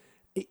 Just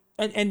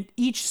and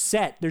each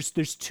set, there's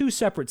two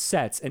separate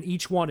sets, and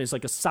each one is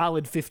like a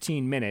solid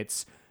 15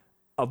 minutes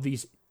of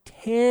these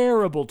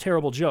terrible,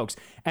 terrible jokes.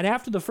 And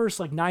after the first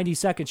like 90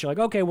 seconds, you're like,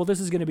 okay, well,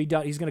 this is going to be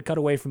done. He's going to cut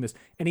away from this,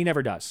 and he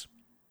never does.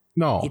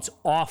 No, it's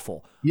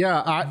awful.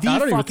 Yeah, I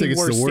don't even think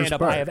it's the worst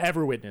part I have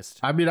ever witnessed.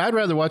 I mean, I'd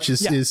rather watch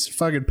his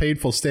fucking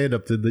painful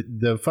stand-up than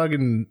the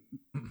fucking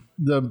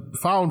the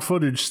found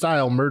footage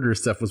style murder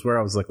stuff was where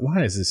I was like,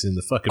 why is this in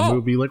the fucking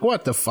movie? Like,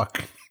 what the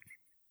fuck?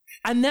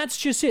 And that's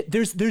just it.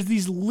 There's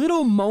these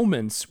little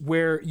moments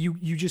where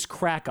you just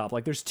crack up.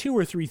 Like, there's 2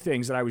 or 3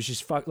 things that I was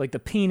just like the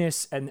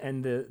penis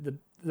and the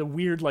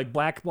weird like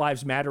Black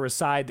Lives Matter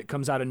aside that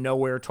comes out of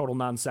nowhere, total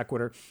non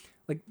sequitur.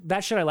 Like,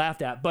 that shit I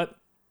laughed at, but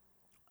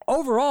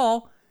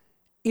overall,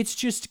 it's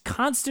just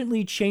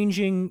constantly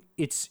changing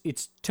its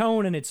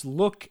tone and its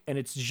look and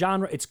its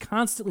genre. It's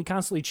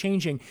constantly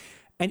changing.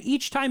 And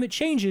each time it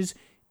changes,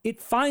 it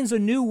finds a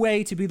new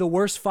way to be the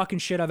worst fucking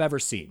shit I've ever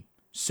seen.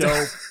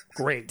 So,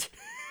 great.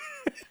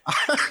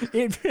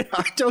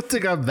 I don't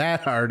think I'm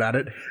that hard on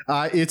it.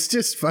 It's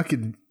just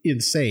fucking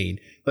insane.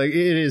 Like,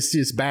 it is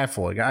just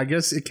baffling. I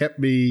guess it kept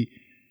me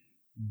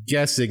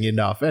guessing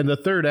enough, and the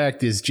third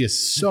act is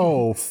just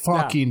so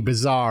fucking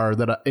bizarre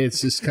that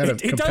it's just kind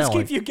of it compelling.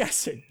 Does keep you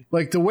guessing.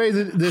 Like, the way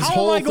that this How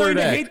whole am I going third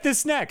to act, hate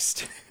this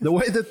next? The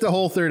way that the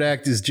whole third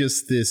act is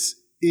just this,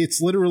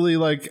 it's literally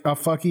like a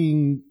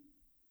fucking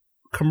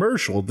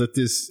commercial that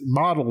this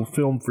model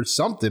filmed for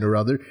something or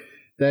other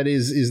that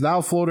is now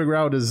floating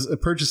around as a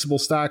purchasable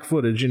stock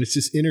footage, and it's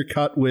just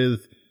intercut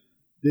with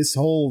this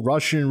whole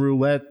Russian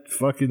roulette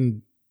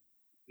fucking.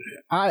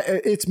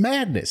 It's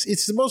madness.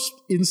 It's the most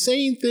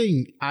insane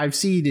thing I've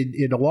seen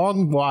in a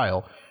long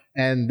while.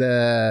 And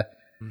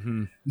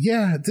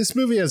yeah, this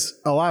movie has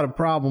a lot of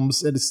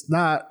problems, and it's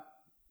not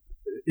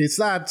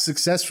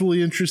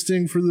successfully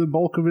interesting for the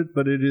bulk of it,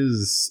 but it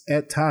is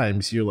at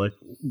times you're like,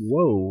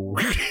 whoa,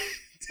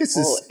 this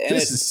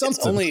is something.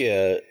 It's only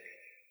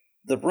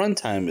the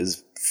runtime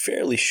is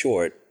fairly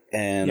short,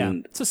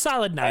 and it's a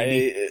solid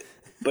 90.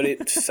 But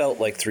it felt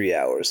like 3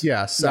 hours.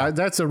 Yes,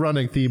 that's a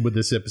running theme with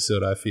this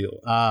episode, I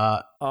feel.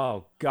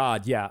 Oh,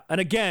 God, yeah.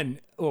 And again,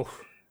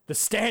 the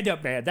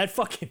stand-up, man, that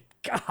fucking,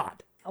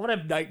 God. I want to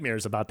have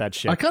nightmares about that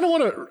shit. I kind of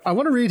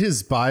want to read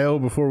his bio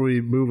before we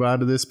move on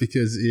to this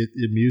because it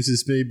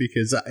amuses me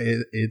because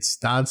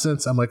it's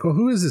nonsense. I'm like, well,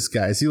 who is this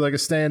guy? Is he like a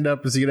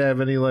stand-up? Is he going to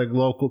have any like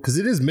local? Because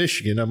it is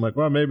Michigan. I'm like,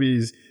 well,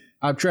 maybe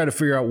I'm trying to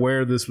figure out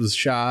where this was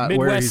shot.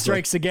 Midwest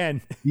strikes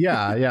again.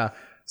 Yeah.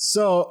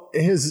 So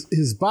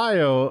his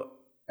bio...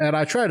 And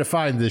I try to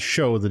find this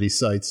show that he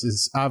cites.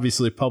 Is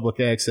obviously public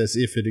access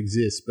if it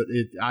exists, but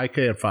I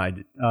can't find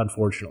it,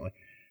 unfortunately.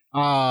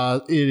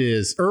 It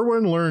is.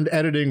 Irwin learned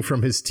editing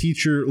from his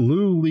teacher,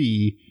 Lou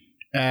Lee,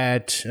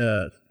 at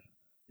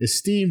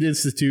esteemed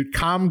institute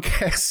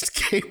Comcast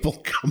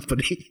Cable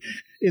Company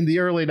in the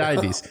early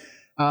 90s,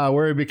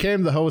 where he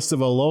became the host of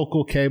a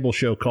local cable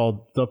show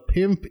called The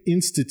Pimp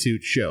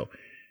Institute Show.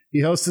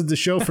 He hosted the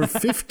show for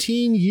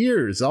 15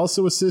 years,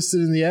 also assisted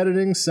in the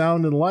editing,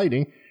 sound, and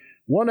lighting.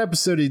 One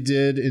episode he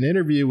did an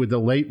interview with the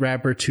late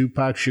rapper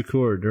Tupac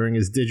Shakur during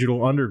his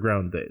Digital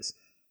Underground days.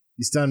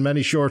 He's done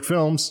many short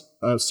films,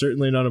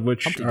 certainly none of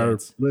which are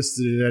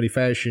listed in any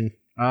fashion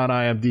on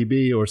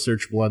IMDb or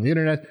searchable on the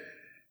internet.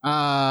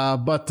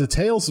 But The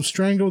Tales of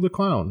Strango the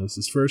Clown is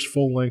his first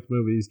full-length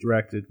movie he's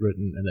directed,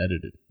 written, and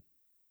edited.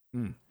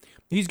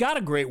 He's got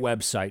a great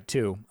website,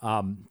 too.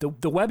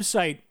 The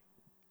website,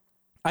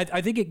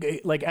 I think,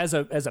 it, like as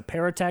a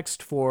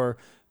paratext for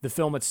the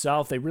film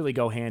itself, they really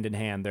go hand in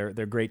hand.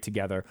 They're great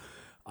together.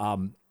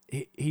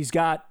 He's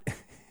got,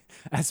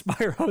 as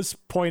Spyros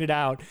pointed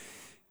out,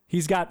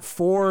 he's got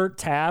 4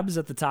 tabs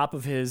at the top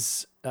of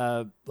his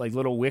like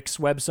little Wix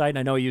website. And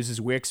I know he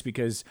uses Wix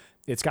because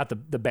it's got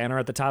the banner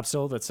at the top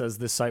still that says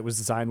this site was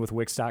designed with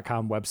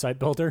Wix.com website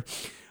builder.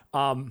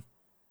 But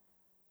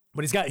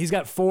he's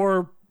got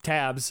 4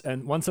 tabs,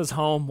 and one says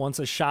home, one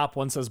says shop,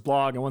 one says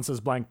blog, and one says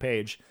blank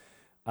page.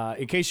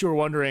 In case you were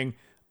wondering,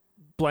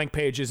 blank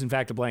page is in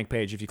fact a blank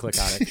page if you click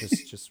on it.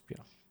 just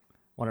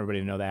want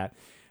everybody to know that.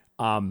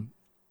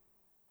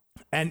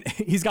 And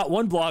he's got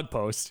one blog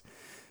post.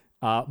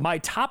 My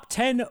top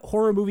 10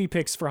 horror movie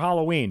picks for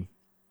Halloween.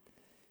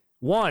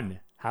 1,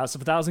 House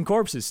of a Thousand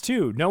Corpses.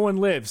 2, No One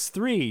Lives.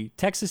 3,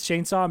 Texas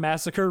Chainsaw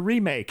Massacre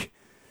remake.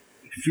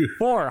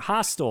 4,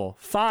 Hostel.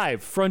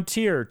 5,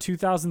 Frontier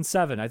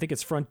 2007. I think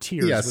it's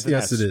Frontiers. Yes,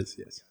 it is.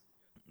 Yes.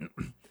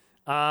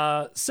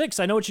 6,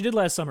 I Know What You Did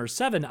Last Summer.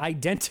 7,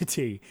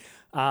 Identity.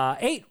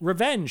 8,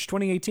 Revenge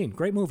 2018.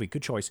 Great movie.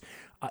 Good choice.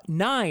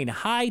 9,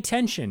 High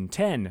Tension.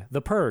 10,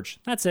 The Purge.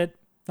 That's it.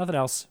 Nothing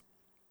else.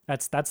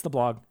 That's the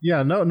blog.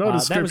 Yeah, no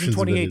descriptions. That was in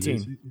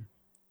 2018.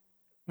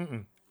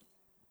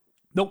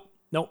 Nope.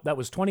 That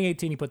was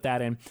 2018. He put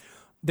that in.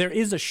 There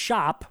is a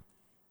shop,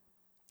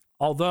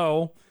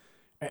 although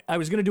I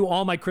was going to do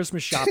all my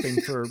Christmas shopping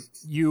for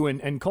you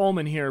and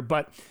Coleman here,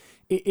 but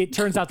it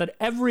turns out that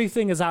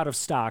everything is out of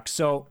stock.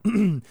 So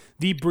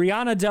the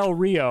Brianna Del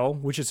Rio,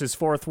 which is his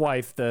 4th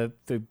wife, the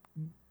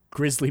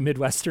grizzly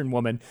Midwestern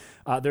woman,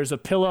 there's a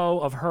pillow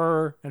of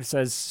her, and it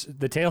says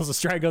The Tales of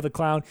Strango the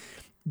Clown.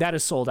 That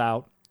is sold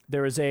out.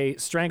 There is a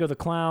Strango the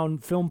Clown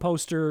film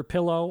poster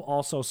pillow,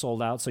 also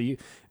sold out. So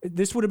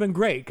this would have been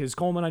great because,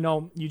 Coleman, I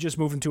know you just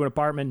moved into an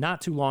apartment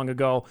not too long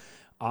ago.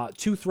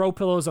 2 throw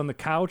pillows on the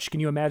couch. Can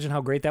you imagine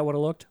how great that would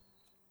have looked?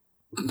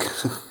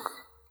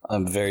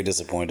 I'm very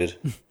disappointed.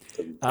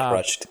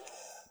 Crushed.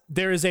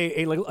 There is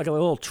a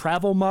little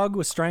travel mug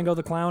with Strango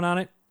the Clown on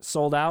it,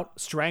 sold out.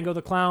 Strango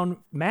the Clown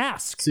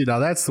mask. See, now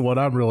that's the one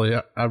I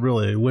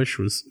really wish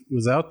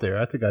was out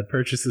there. I think I'd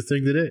purchase this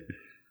thing today.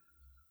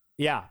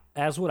 Yeah,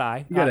 as would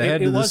I. You gotta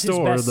head to the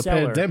store. The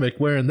pandemic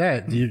wearing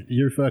that,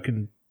 you're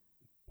fucking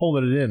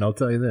pulling it in. I'll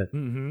tell you that.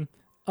 Mm-hmm.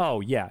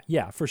 Oh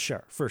yeah, for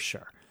sure.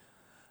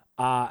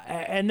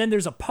 And then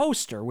there's a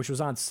poster which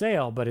was on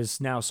sale but is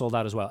now sold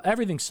out as well.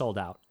 Everything's sold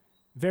out.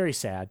 Very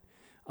sad.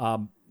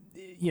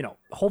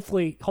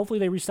 Hopefully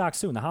they restock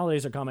soon. The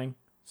holidays are coming,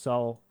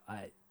 so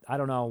I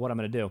don't know what I'm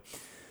gonna do.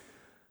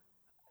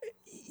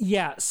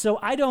 Yeah, so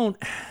I don't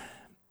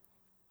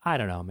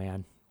know,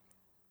 man.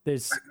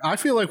 I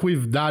feel like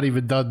we've not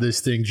even done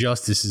this thing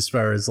justice as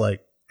far as like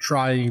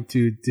trying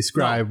to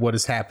describe what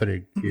is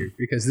happening here,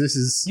 because this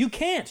is you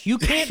can't do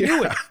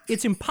it.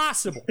 It's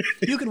impossible.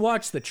 You can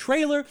watch the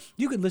trailer,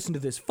 you can listen to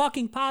this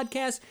fucking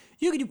podcast,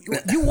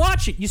 you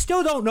watch it, you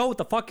still don't know what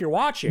the fuck you're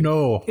watching.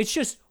 No, it's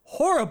just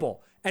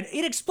horrible and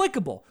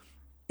inexplicable.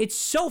 It's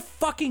so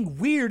fucking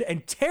weird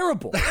and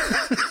terrible.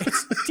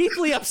 It's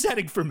deeply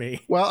upsetting for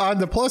me. Well, on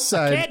the plus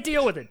side, I can't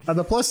deal with it. On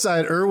the plus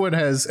side, Irwin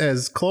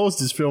has closed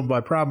his film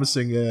by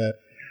promising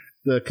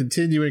the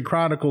continuing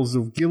chronicles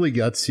of Gilly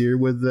Guts here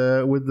with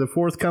the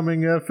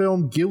forthcoming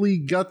film Gilly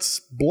Guts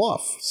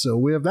Bluff. So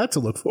we have that to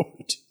look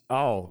forward to.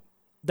 Oh,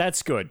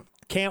 that's good.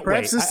 Can't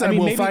Perhaps wait. this time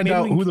we'll find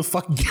out who the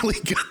fuck Gilly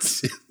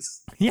Guts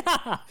is.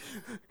 Yeah,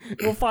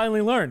 we'll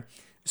finally learn.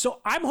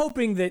 So I'm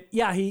hoping that,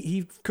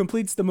 he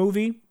completes the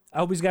movie. I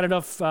hope he's got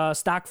enough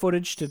stock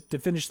footage to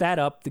finish that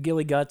up, the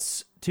Gilly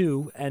Guts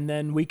 2, and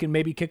then we can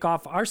maybe kick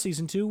off our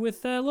season 2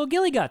 with little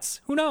Gilly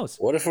Guts. Who knows?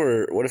 What if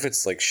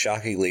it's like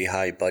shockingly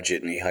high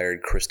budget and he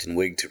hired Kristen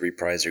Wiig to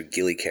reprise her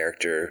Gilly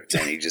character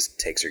and he just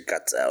takes her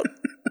guts out?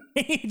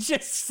 He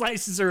just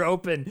slices her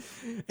open.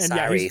 And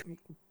Sorry.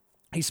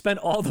 He spent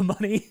all the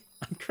money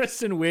on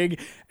Kristen Wiig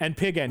and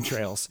pig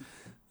entrails.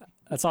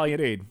 That's all you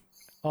need.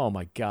 Oh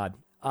my God.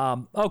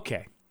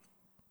 Okay.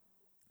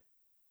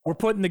 We're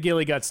putting the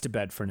Gilly Guts to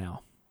bed for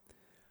now.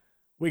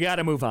 We got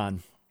to move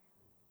on.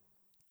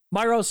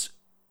 Myros,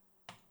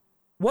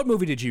 what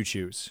movie did you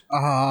choose?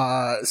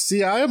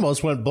 See, I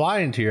almost went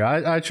blind here.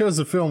 I chose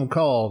a film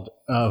called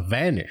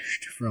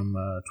Vanished from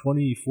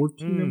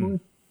 2014, I believe.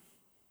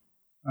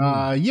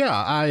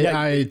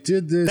 I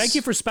did this. Thank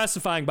you for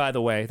specifying, by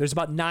the way. There's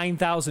about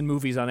 9,000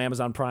 movies on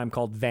Amazon Prime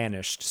called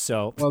Vanished.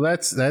 So, well,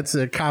 that's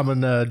a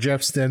common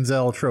Jeff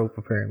Stenzel trope,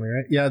 apparently,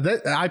 right? Yeah,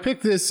 I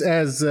picked this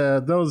as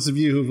those of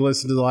you who've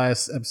listened to the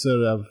last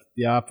episode of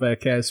the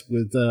OpVacast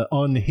with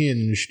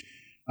Unhinged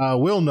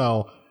will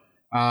know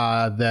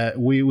that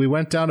we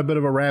went down a bit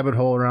of a rabbit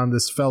hole around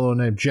this fellow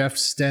named Jeff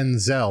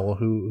Stenzel,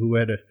 who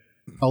had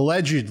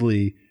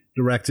allegedly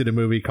directed a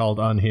movie called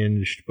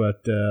Unhinged,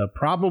 but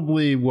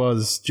probably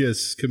was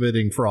just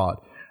committing fraud.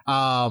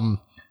 And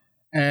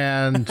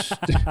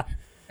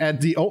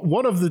the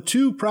one of the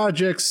two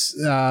projects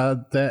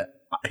that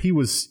he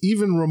was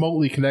even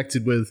remotely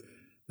connected with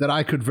that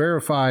I could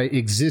verify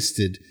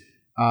existed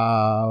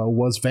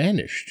was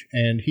Vanished,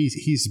 and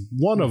he's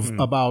one of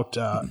about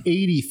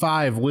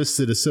 85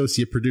 listed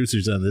associate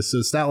producers on this. So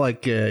it's not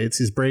like it's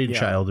his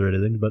brainchild or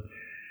anything, but.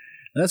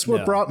 That's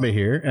what brought me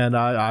here, and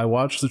I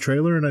watched the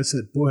trailer and I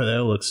said, boy,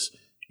 that looks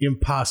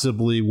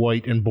impossibly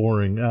white and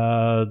boring.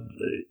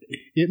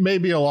 It may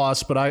be a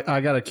loss, but I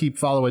got to keep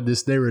following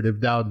this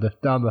narrative down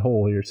the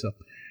hole here. So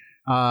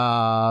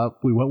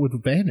we went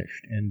with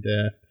Vanished, and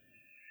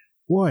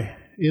boy,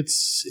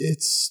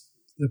 it's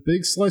a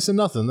big slice of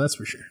nothing, that's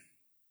for sure.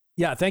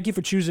 Yeah, thank you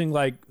for choosing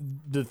like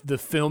the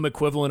film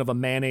equivalent of a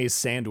mayonnaise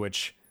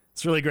sandwich.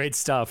 It's really great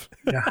stuff.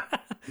 Yeah.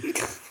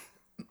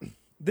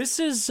 This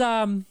is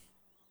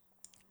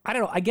I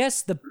don't know. I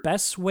guess the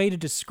best way to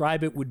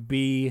describe it would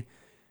be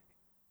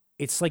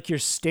it's like your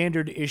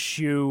standard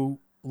issue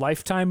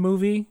Lifetime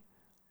movie,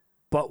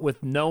 but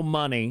with no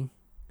money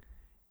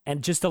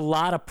and just a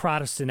lot of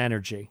Protestant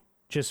energy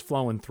just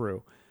flowing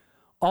through.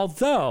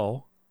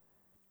 Although,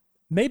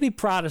 maybe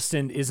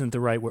Protestant isn't the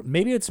right word.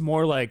 Maybe it's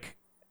more like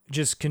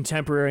just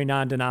contemporary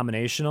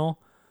non-denominational,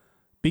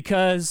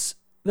 because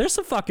there's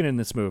some fucking in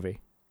this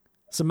movie.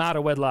 Some out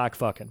of wedlock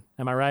fucking.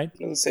 Am I right?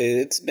 I would say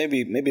it's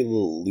maybe a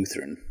little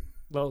Lutheran.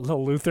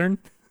 Little Lutheran,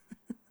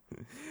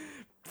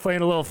 playing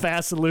a little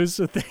fast and loose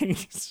with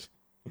things.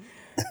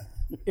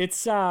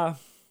 It's I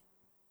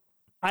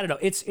don't know.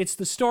 It's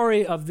the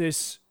story of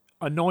this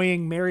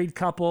annoying married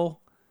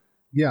couple.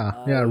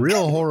 Yeah,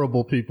 real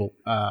horrible people.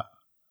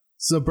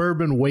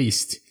 Suburban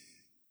waste.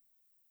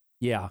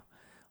 Yeah.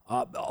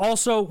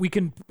 Also, we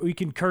can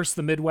curse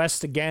the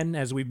Midwest again,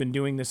 as we've been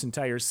doing this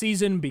entire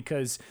season,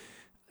 because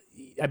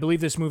I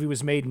believe this movie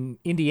was made in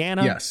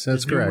Indiana. Yes,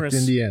 that's correct.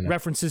 Indiana.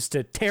 References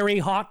to Terre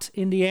Haute,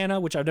 Indiana,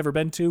 which I've never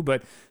been to,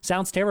 but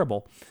sounds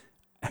terrible.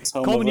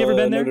 Coleman, you ever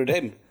been there? Notre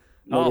Dame.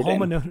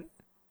 Home of Notre.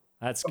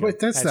 That's good. Wait,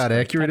 that's not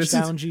accurate, is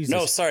it? Jesus.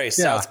 No, sorry,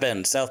 South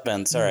Bend.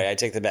 Sorry, I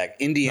take that back.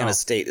 Indiana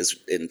State is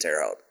in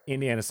Terre Haute.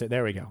 Indiana State.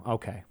 There we go.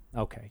 Okay.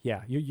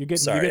 Yeah, you're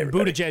getting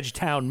everybody. Buttigieg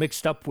Town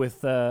mixed up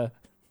with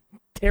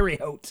Terre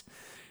Haute.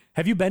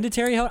 Have you been to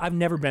Terre Haute? I've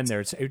never been there.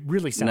 It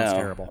really sounds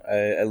terrible.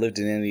 I lived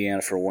in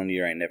Indiana for 1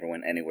 year. I never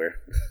went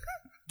anywhere.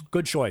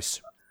 Good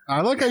choice.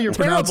 I like how you're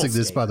pronouncing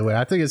this, by the way.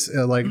 I think it's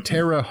like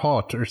Terre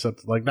Haute or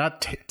something. Like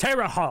not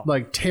Terre Haute.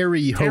 Like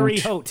Terre Haute. Terre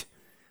Haute.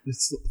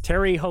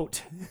 Terre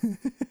Haute.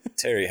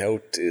 Terre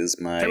Haute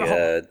is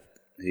my.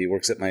 He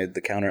works at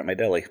the counter at my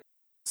deli.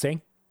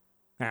 See?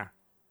 Yeah.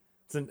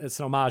 It's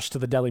an homage to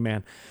the deli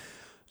man.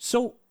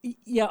 So,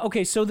 yeah,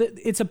 okay, so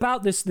it's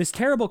about this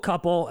terrible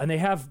couple, and they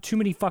have too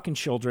many fucking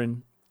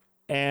children,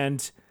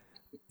 and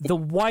the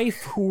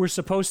wife who we're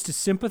supposed to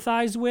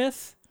sympathize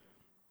with,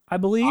 I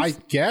believe. I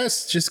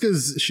guess, just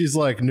because she's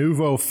like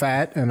nouveau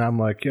fat, and I'm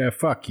like, yeah,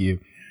 fuck you.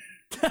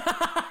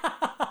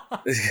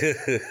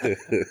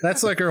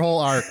 That's like her whole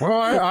arc. Well,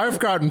 I've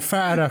gotten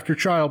fat after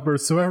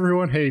childbirth, so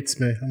everyone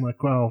hates me. I'm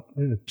like, well.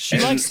 She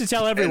likes to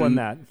tell everyone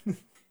that.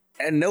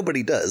 And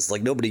nobody does.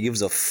 Like, nobody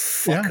gives a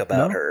fuck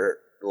about her.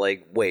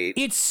 Like, wait.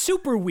 It's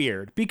super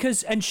weird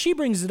because, and she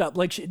brings it up,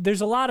 like,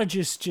 there's a lot of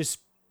just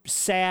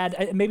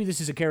sad, maybe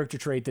this is a character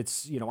trait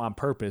that's, on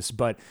purpose,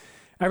 but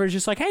Everyone's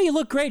just like, hey, you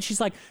look great. She's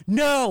like,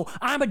 no,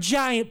 I'm a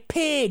giant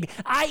pig.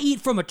 I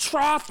eat from a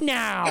trough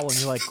now. And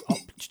you're like, oh,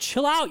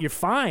 chill out. You're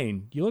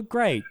fine. You look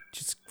great.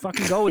 Just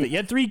fucking go with it. You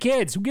had 3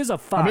 kids. Who gives a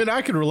fuck? I mean,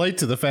 I can relate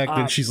to the fact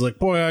that she's like,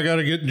 boy, I got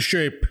to get in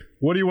shape.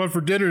 What do you want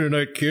for dinner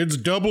tonight, kids?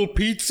 Double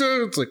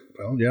pizza? It's like,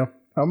 well, yeah,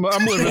 I'm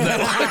living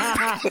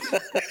that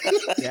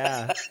life.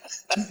 Yeah.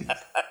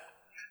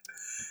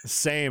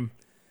 Same.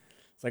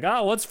 It's like,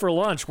 oh, what's for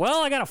lunch?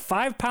 Well, I got a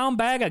 5-pound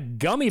bag of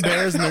gummy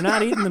bears and they're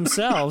not eating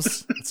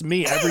themselves. It's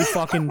me every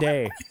fucking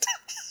day.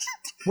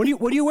 What do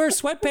you wear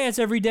sweatpants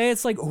every day?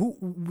 It's like,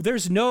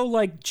 there's no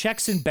like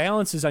checks and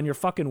balances on your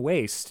fucking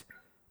waist.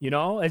 You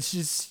know, it's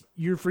just,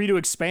 you're free to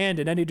expand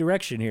in any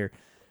direction here.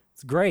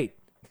 It's great.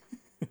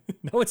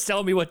 No one's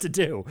telling me what to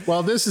do.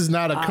 Well, this is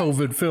not a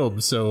COVID film.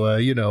 So,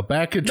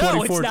 back in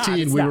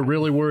 2014, we were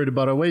really worried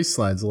about our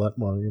waistlines a lot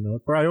more.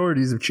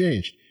 Priorities have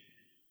changed.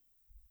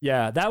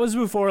 Yeah, that was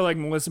before like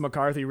Melissa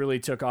McCarthy really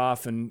took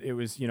off, and it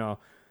was,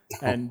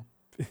 and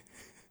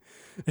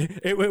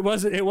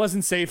it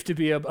wasn't safe to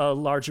be a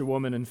larger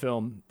woman in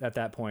film at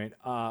that point.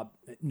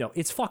 No,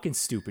 it's fucking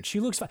stupid. She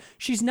looks fine.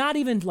 She's not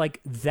even like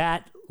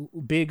that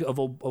big of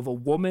a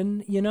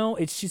woman,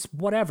 It's just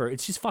whatever.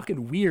 It's just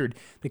fucking weird.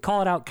 They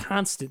call it out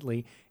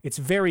constantly. It's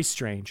very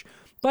strange.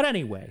 But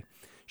anyway,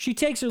 she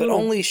takes her But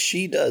only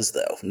she does,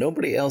 though.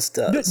 Nobody else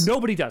does.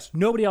 Nobody does.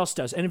 Nobody else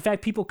does. And in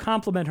fact, people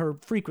compliment her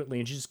frequently,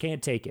 and she just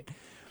can't take it.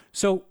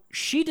 So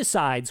she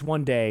decides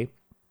one day,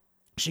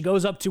 she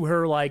goes up to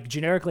her like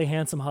generically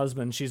handsome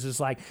husband. She's just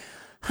like,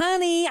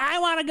 honey, I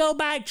want to go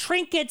buy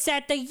trinkets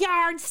at the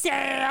yard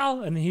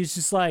sale. And he's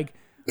just like,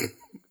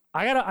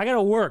 I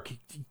gotta work.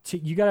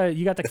 You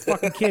got the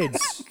fucking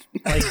kids.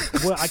 Like,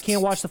 I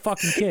can't watch the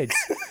fucking kids.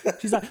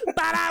 She's like, but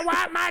I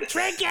want my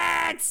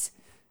trinkets.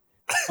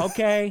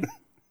 Okay.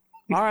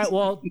 All right,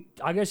 well,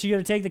 I guess you got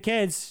to take the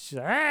kids. She's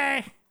like,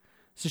 hey.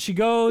 So she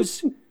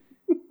goes,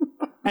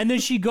 and then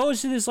she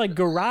goes to this like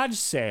garage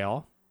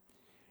sale,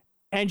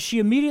 and she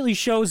immediately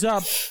shows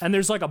up, and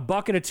there's like a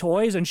bucket of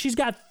toys, and she's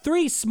got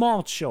 3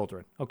 small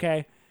children,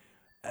 okay?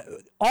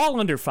 All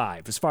under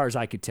 5, as far as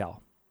I could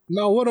tell.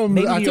 No, one of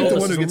them, I think the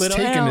one who gets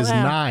taken is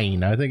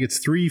 9. I think it's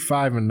 3,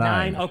 5, and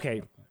 9. 9,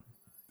 okay.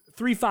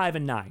 3, 5,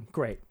 and 9.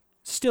 Great.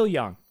 Still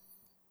young.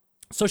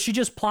 So she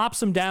just plops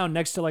them down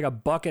next to like a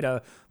bucket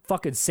of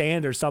fucking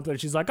sand or something.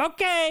 She's like,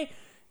 okay,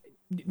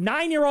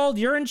 9-year-old,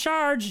 you're in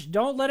charge.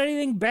 Don't let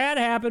anything bad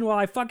happen while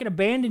I fucking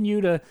abandon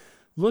you to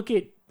look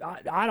at,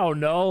 I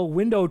don't know,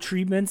 window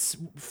treatments,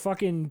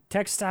 fucking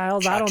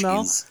textiles. I don't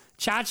know.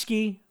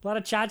 Tchotchke. A lot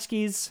of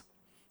tchotchkes.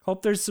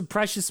 Hope there's some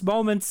precious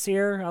moments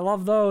here. I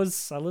love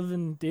those. I live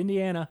in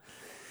Indiana.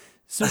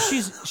 So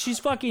she's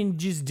fucking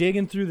just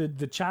digging through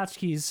the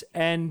tchotchkes,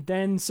 and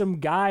then some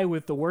guy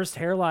with the worst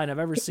hairline I've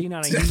ever seen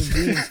on a human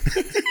being.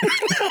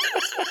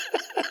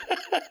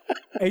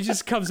 He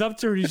just comes up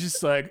to her and he's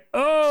just like,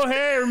 oh,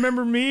 hey,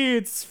 remember me?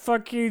 It's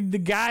fucking the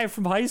guy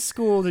from high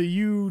school that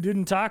you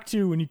didn't talk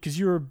to because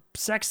you were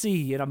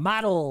sexy and a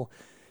model.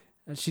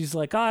 And she's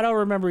like, oh, I don't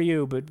remember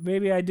you, but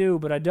maybe I do,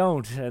 but I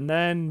don't. And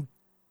then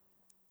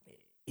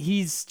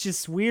he's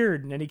just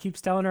weird, and he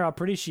keeps telling her how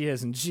pretty she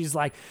is, and she's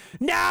like,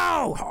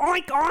 no,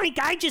 oink, oink,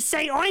 I just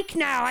say oink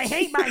now, I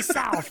hate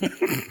myself.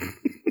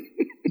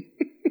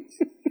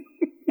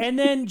 And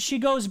then she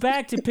goes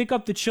back to pick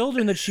up the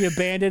children that she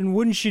abandoned, and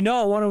wouldn't you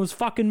know, one of them was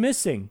fucking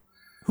missing.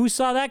 Who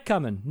saw that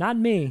coming? Not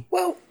me.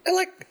 Well,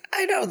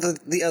 I know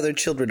the other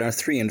children are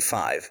 3 and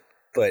 5,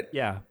 but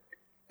yeah,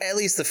 at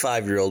least the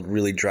 5-year-old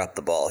really dropped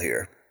the ball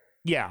here.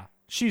 Yeah.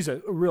 She's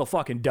a real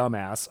fucking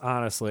dumbass,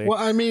 honestly. Well,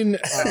 I mean,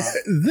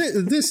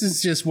 this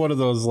is just one of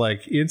those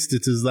like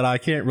instances that I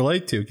can't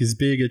relate to, because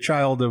being a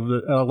child of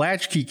a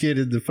latchkey kid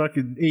in the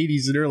fucking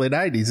 80s and early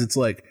 90s, it's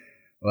like,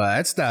 well,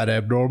 that's not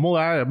abnormal.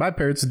 My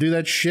parents would do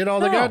that shit all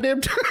the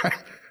goddamn time.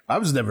 I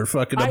was never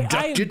fucking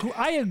abducted.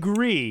 I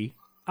agree.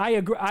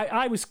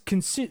 I was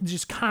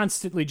just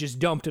constantly just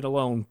dumped it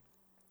alone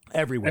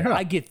everywhere. Yeah.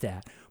 I get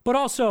that. But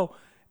also,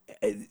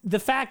 the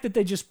fact that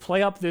they just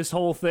play up this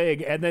whole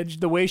thing, and then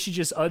the way she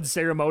just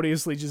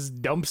unceremoniously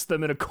just dumps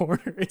them in a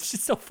corner, it's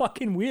just so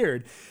fucking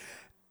weird.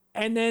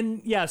 And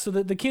then, yeah, so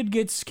the kid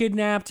gets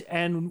kidnapped,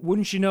 and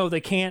wouldn't you know, they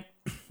can't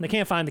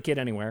find the kid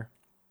anywhere.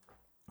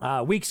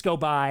 Weeks go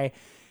by,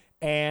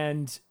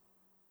 and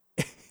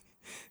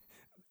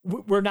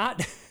we're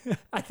not,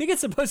 I think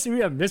it's supposed to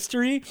be a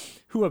mystery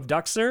who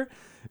abducts her,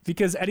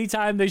 because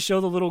anytime they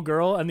show the little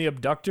girl and the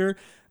abductor,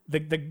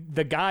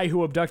 the guy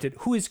who abducted,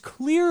 who is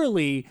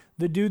clearly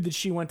the dude that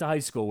she went to high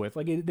school with.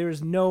 Like,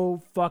 there's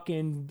no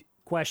fucking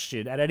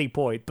question at any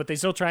point, but they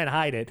still try and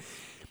hide it.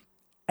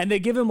 And they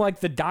give him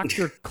like the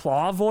Dr.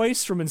 Claw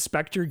voice from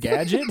Inspector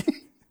Gadget.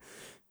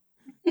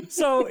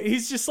 So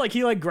he's just like,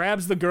 he like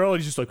grabs the girl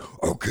and he's just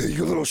like, okay,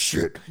 you little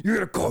shit, you're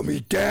gonna call me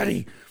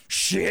daddy,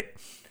 shit.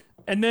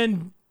 And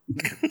then,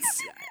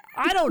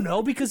 I don't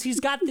know, because he's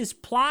got this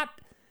plot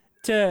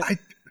to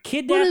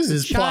kidnap what is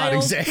his child. Plot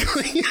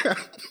exactly?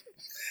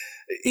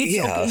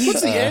 Yeah.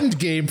 What's the end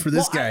game for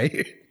this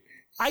guy?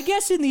 I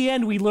guess in the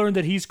end we learn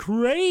that he's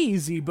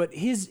crazy, but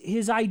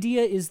his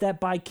idea is that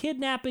by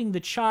kidnapping the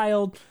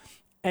child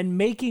and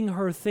making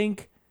her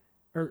think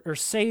or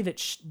say that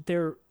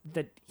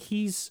that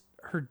he's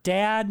her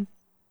dad,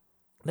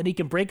 that he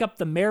can break up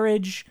the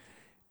marriage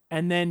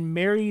and then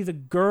marry the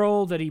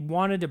girl that he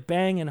wanted to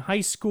bang in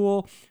high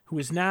school, who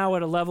is now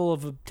at a level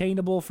of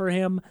obtainable for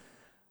him.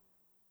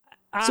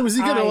 So is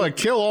he going to like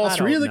kill all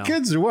three of the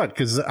kids or what?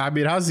 Because I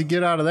mean, how's he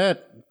get out of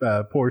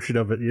that portion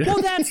of it? You know?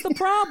 Well, that's the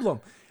problem.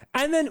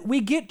 And then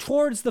we get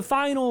towards the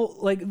final,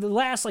 like the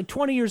last like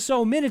 20 or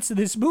so minutes of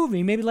this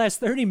movie, maybe last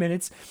 30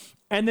 minutes.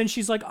 And then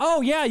she's like,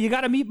 oh, yeah, you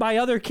got to meet my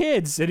other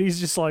kids. And he's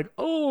just like,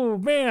 oh,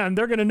 man,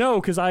 they're going to know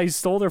because I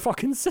stole their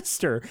fucking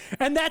sister.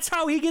 And that's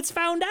how he gets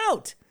found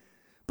out.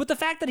 But the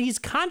fact that he's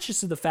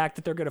conscious of the fact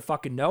that they're going to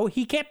fucking know,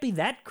 he can't be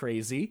that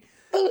crazy.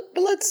 But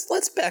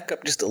let's back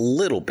up just a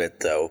little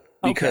bit, though.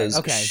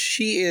 Because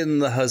she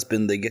and the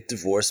husband, they get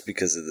divorced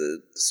because of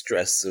the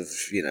stress of,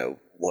 you know,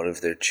 one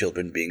of their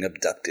children being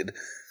abducted.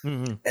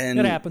 Mm-hmm.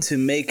 And to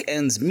make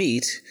ends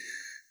meet,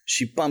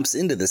 she bumps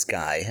into this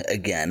guy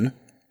again.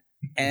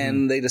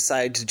 And they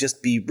decide to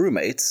just be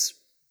roommates,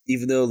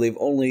 even though they've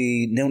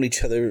only known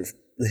each other.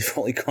 They've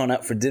only gone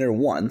out for dinner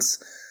once.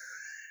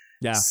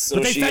 Yeah, so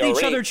but they fed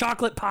each other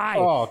chocolate pie.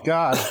 Oh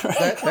God,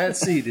 that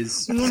scene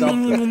is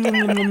something.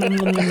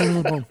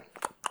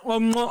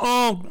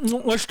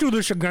 Let's do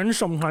this again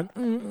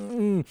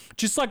sometime.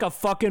 Just like a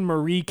fucking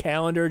Marie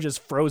Callender, just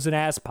frozen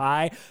ass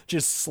pie,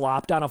 just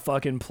slopped on a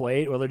fucking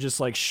plate, where they're just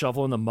like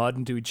shoveling the mud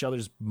into each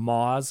other's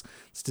maws.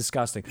 It's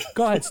disgusting.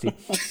 Go ahead, Steve.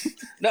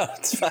 No,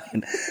 it's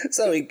fine.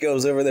 So he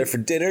goes over there for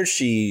dinner.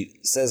 She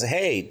says,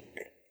 "Hey,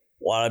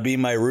 want to be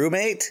my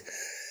roommate?"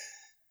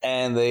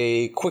 And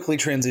they quickly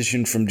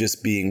transition from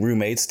just being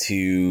roommates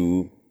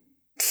to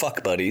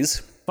fuck buddies.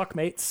 Fuck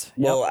mates.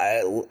 Well,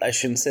 I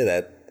shouldn't say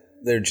that.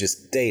 They're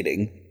just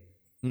dating.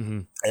 Mm-hmm.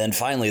 And then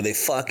finally they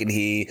fuck and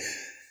he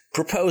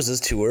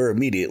proposes to her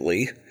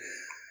immediately.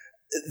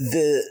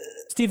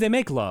 Steve, they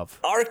make love.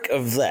 Arc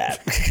of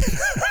that.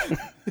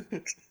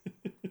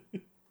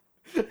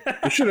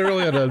 We should have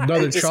really had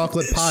another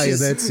chocolate pie in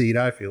that scene,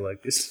 I feel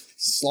like. Just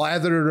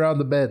slathered it around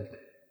the bed.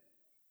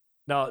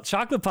 No,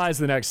 chocolate pie is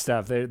the next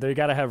step. They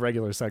got to have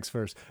regular sex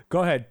first.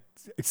 Go ahead.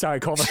 Sorry,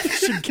 Coleman. I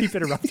shouldn't keep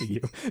interrupting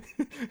you.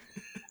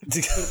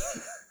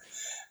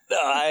 No,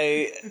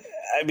 I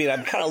mean,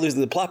 I'm kind of losing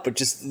the plot, but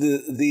just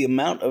the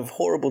amount of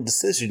horrible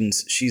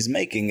decisions she's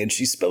making, and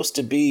she's supposed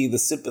to be the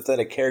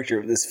sympathetic character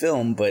of this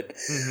film, but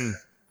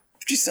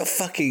she's so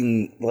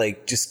fucking,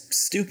 like, just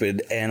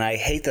stupid, and I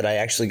hate that I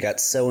actually got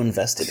so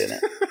invested in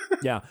it.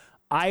 Yeah.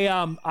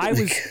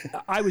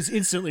 I was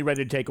instantly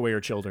ready to take away her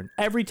children.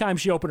 Every time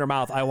she opened her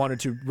mouth, I wanted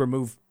to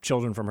remove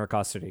children from her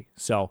custody.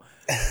 So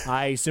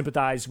I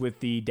sympathize with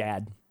the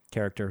dad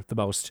character the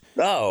most.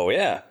 Oh,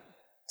 yeah.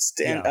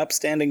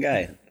 Upstanding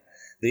guy.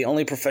 The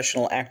only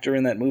professional actor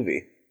in that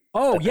movie.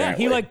 Oh, apparently. Yeah.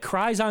 He like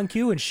cries on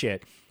cue and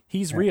shit.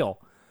 He's real.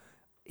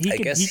 I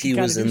guess he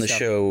was in the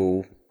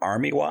show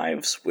Army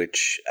Wives,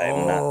 which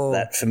I'm not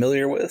that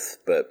familiar with.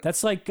 But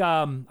that's like,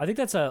 I think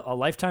that's a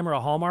Lifetime or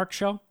a Hallmark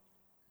show.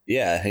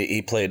 Yeah,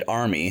 he played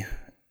Army.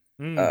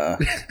 Yeah.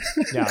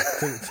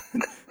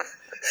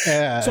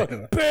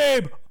 So,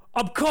 babe,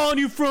 I'm calling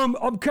you from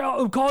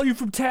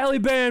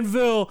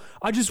Talibanville.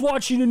 I just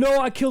want you to know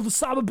I killed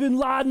Osama bin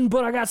Laden,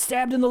 but I got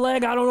stabbed in the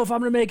leg. I don't know if I'm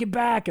gonna make it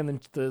back. And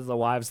then the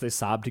wives, they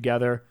sob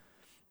together.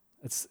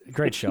 It's a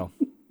great show.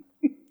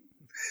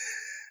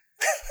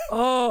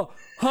 Oh,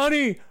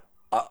 honey,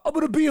 I'm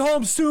gonna be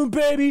home soon,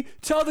 baby.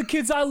 Tell the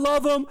kids I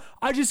love them.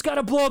 I just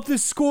gotta blow up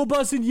this school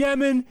bus in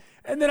Yemen,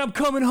 and then I'm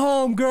coming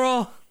home,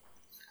 girl.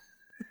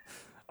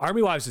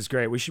 Army Wives is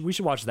great. We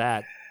should watch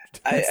that.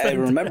 I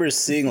remember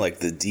seeing like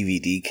the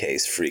DVD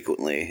case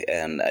frequently,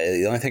 and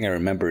the only thing I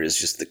remember is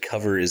just the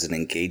cover is an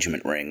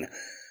engagement ring,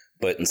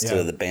 but instead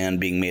of the band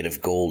being made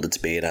of gold,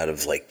 it's made out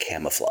of like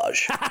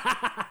camouflage.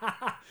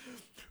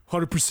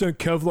 100%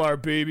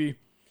 Kevlar, baby.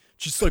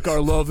 Just like our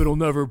love, it'll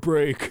never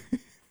break.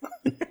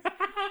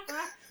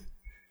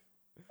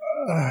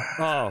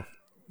 Oh,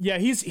 yeah,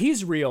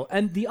 he's real.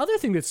 And the other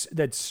thing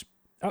that's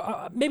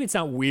maybe it's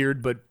not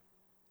weird, but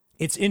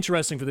it's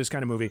interesting for this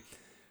kind of movie.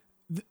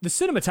 The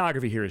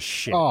cinematography here is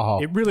shit.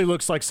 Oh. It really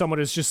looks like someone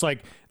is just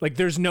like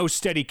there's no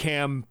steady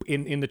cam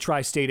in the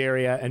tri-state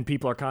area, and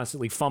people are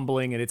constantly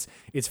fumbling, and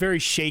it's very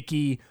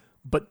shaky,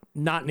 but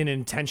not in an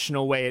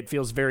intentional way. It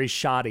feels very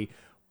shoddy,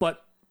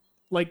 but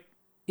like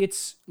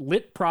it's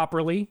lit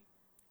properly,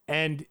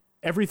 and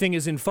everything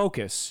is in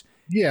focus.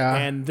 Yeah.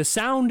 And the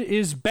sound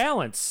is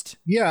balanced.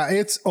 Yeah,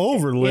 it's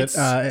overlit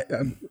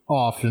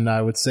often,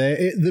 I would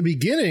say. The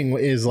beginning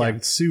is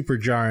like super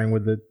jarring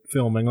with the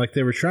filming. Like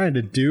they were trying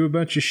to do a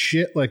bunch of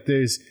shit. Like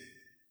this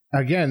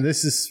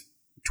is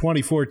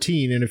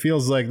 2014, and it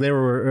feels like they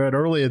were an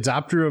early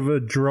adopter of a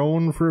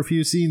drone for a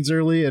few scenes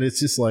early, and it's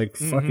just like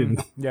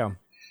fucking... Yeah.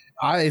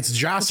 It's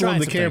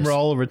jostling the camera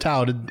all over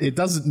town. It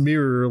doesn't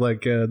mirror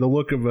like the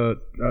look of a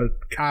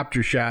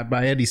copter shot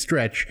by any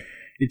stretch.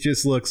 It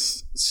just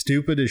looks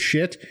stupid as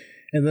shit.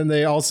 And then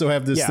they also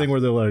have this thing where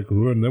they're like,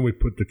 and then we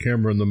put the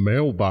camera in the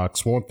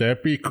mailbox. Won't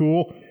that be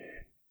cool?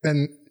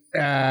 And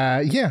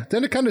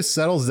then it kind of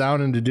settles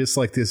down into just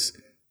like this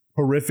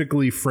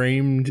horrifically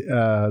framed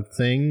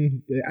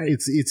thing.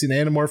 It's an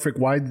anamorphic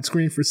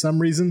widescreen for some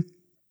reason,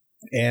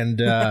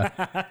 and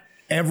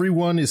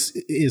everyone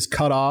is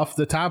cut off.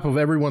 The top of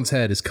everyone's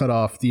head is cut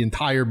off the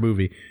entire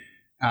movie.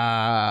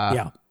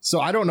 So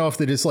I don't know if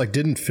they just like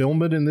didn't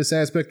film it in this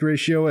aspect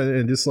ratio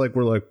and just like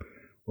we're like,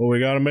 well, we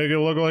got to make it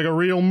look like a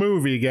real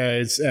movie,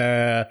 guys.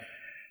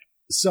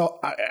 So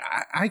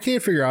I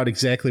can't figure out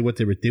exactly what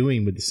they were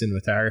doing with the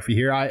cinematography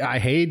here. I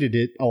hated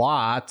it a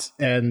lot,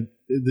 and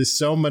there's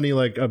so many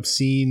like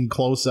obscene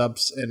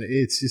close-ups, and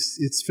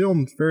it's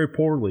filmed very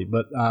poorly.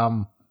 But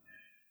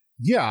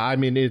yeah, I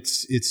mean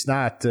it's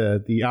not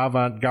the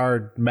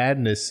avant-garde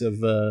madness of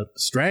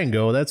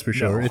Strango, that's for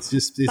sure. No. It's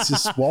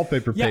just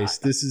wallpaper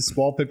paste. This is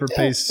wallpaper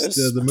paste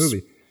the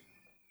movie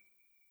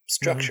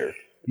structure.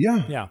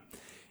 Yeah.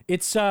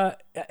 It's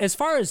as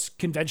far as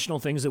conventional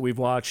things that we've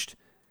watched,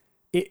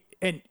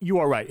 and you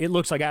are right, it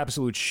looks like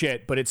absolute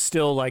shit, but it's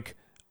still like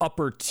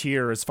upper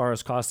tier as far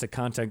as cost of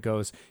content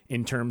goes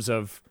in terms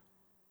of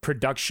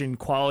production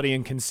quality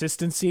and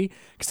consistency.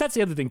 Because that's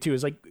the other thing too,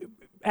 is like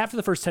after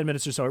the first 10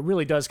 minutes or so, it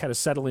really does kind of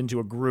settle into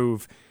a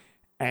groove,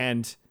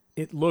 and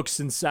it looks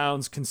and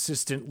sounds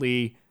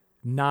consistently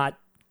not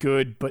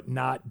good, but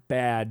not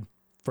bad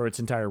for its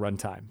entire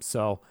runtime.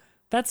 So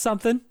that's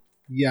something.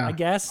 Yeah, I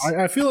guess.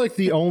 I feel like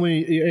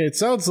it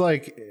sounds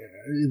like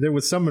there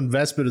was some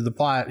investment in the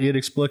plot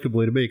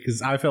inexplicably to me,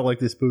 because I felt like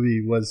this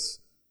movie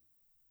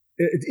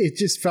it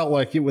just felt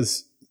like it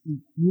was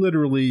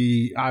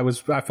literally, I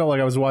felt like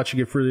I was watching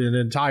it for an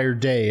entire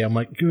day. I'm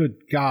like, good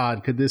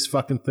God, could this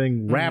fucking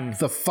thing wrap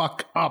the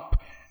fuck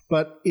up?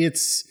 But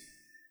it's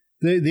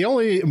the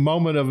only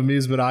moment of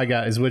amusement I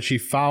got is when she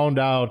found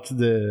out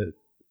the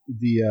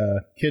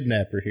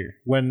kidnapper here.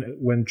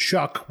 When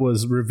Chuck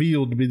was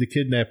revealed to be the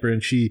kidnapper,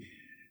 and she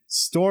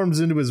storms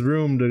into his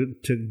room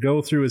to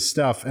go through his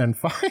stuff and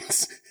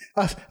finds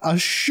a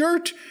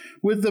shirt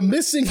with the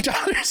missing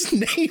daughter's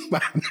name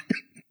on it.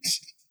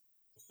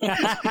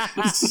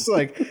 It's just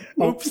like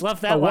oops,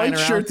 left that a white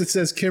around. Shirt that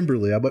says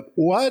Kimberly. I'm like,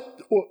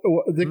 what?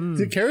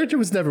 The character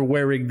was never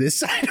wearing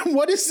this item.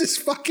 What is this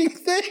fucking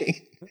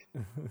thing?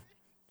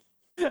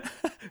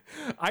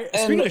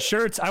 Speaking of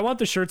shirts, I want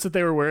the shirts that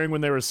they were wearing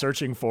when they were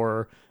searching for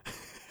her.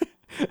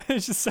 It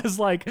just says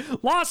like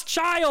 "lost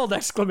child!" !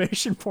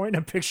 And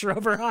a picture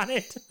of her on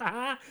it.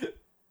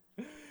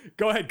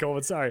 Go ahead,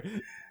 Colin.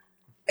 Sorry.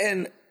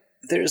 And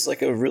there's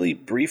like a really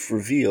brief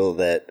reveal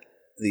that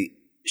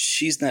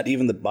she's not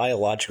even the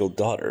biological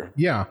daughter.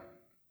 Yeah.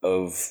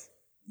 Of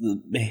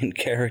the main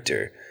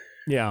character.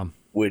 Yeah.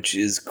 Which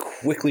is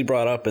quickly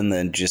brought up and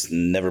then just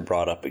never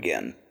brought up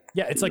again.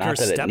 Yeah, it's like her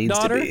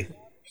stepdaughter.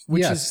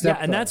 Which is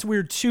and that's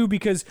weird too,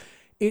 because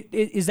it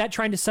is that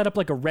trying to set up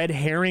like a red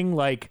herring,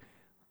 like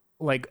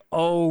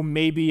oh,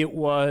 maybe it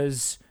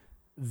was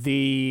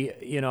the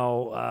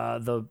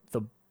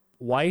the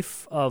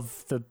wife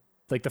of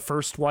the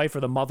first wife or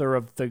the mother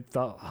of the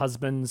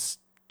husband's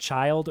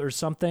child or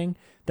something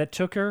that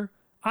took her.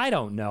 I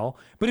don't know,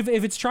 but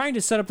if it's trying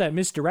to set up that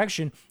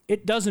misdirection,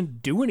 it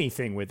doesn't do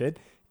anything with it.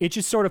 It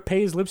just sort of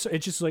pays lips.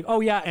 It's just like, oh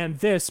yeah, and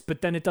this,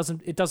 but then it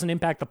doesn't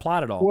impact the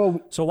plot at all.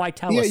 Well, so why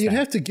tell us? Yeah, you'd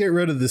have to get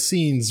rid of the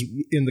scenes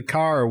in the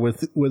car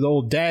with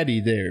old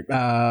daddy there,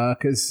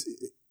 because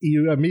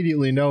you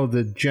immediately know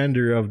the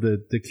gender of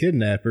the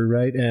kidnapper,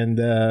 right?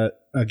 And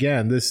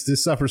again, this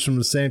suffers from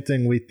the same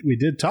thing we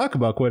did talk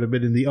about quite a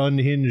bit in the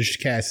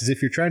Unhinged cast. Is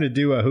if you're trying to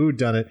do a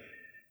whodunit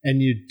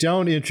and you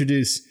don't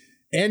introduce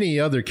any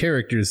other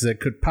characters that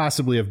could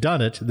possibly have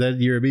done it,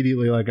 then you're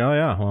immediately like, oh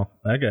yeah, well,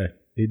 that guy,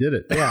 he did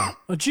it. Yeah.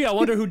 Oh, gee, I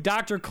wonder who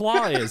Dr.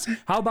 Claw is.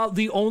 How about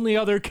the only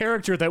other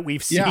character that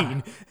we've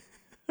seen?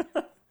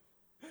 Yeah.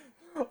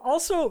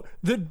 Also,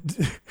 the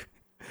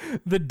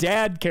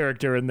dad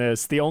character in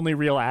this, the only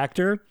real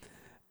actor,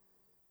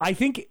 I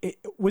think,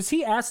 was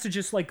he asked to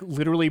just like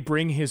literally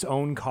bring his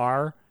own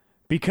car?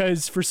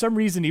 Because for some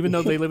reason, even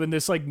though they live in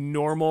this like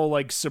normal,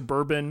 like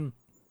suburban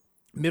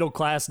middle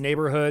class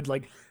neighborhood,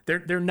 like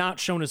they're not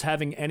shown as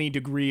having any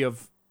degree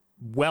of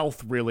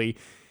wealth really.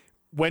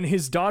 When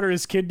his daughter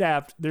is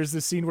kidnapped, there's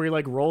this scene where he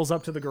like rolls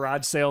up to the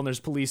garage sale and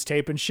there's police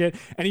tape and shit,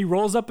 and he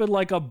rolls up in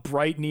like a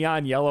bright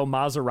neon yellow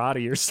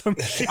Maserati or some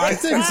shit. I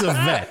think it's a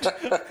vet.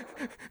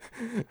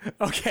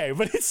 Okay,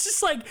 but it's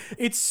just like,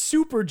 it's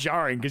super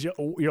jarring because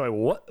you're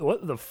like,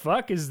 what the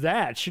fuck is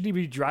that? Should he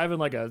be driving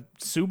like a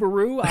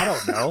Subaru? I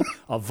don't know,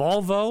 a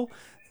Volvo.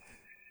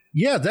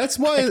 Yeah, that's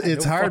why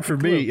it's hard for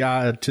me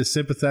to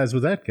sympathize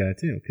with that guy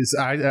too, because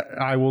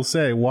I will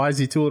say, why is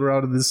he tooling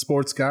around in this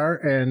sports car?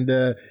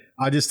 And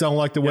I just don't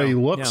like the way he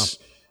looks.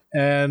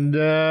 Yeah. And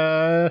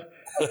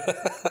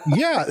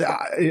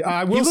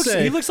I will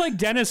say he looks like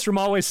Dennis from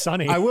Always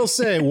Sunny. I will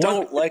say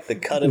don't like the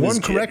cut of his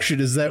one correction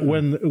is that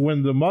when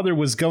the mother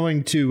was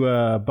going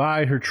to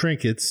buy her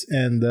trinkets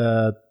and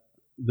the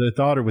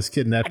daughter was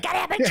kidnapped, I gotta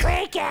have my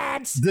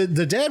trinkets.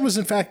 The dad was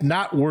in fact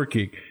not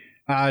working.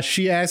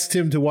 She asked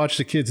him to watch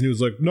the kids, and he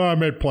was like, "No, I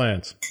made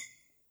plans."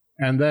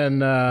 And then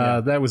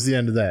that was the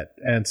end of that.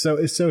 And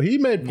so he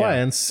made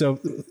plans. So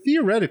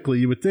theoretically,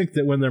 you would think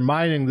that when they're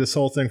mining this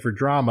whole thing for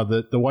drama,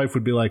 that the wife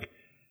would be like,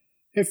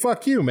 hey,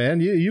 fuck you,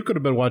 man. You could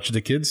have been watching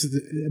the kids.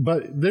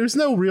 But there's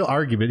no real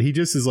argument. He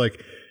just is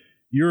like,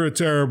 you're a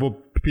terrible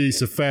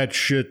piece of fat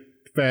shit,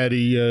 fatty.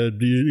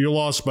 You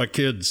lost my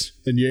kids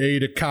and you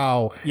ate a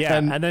cow. Yeah,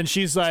 and then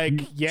she's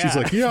like,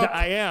 yeah,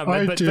 I am.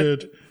 I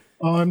did.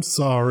 I'm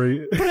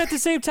sorry. But at the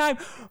same time,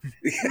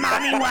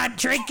 mommy want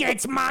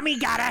trinkets. Mommy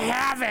gotta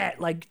have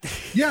it. Like,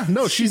 yeah,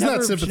 no, she's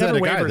not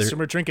sympathetic either. From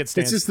her trinket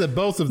stance. It's just that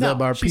both of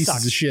them are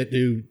pieces of shit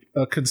who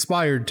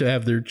conspired to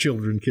have their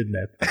children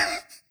kidnapped.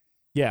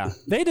 Yeah,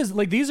 they just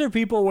like, these are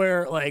people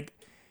where, like,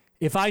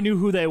 if I knew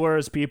who they were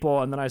as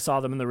people and then I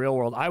saw them in the real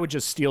world, I would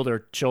just steal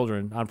their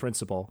children on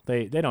principle.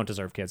 They don't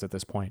deserve kids at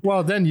this point.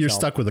 Well, then you're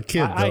stuck with a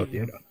kid,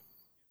 though.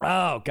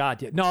 Oh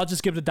God, yeah. No, I'll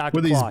just give it to Dr.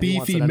 With Claw.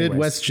 these beefy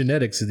Midwest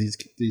genetics of these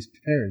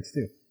parents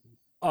too.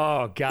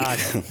 Oh God,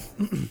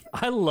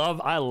 I love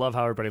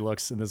how everybody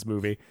looks in this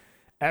movie.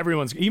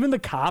 Everyone's, even the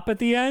cop at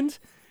the end.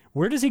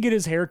 Where does he get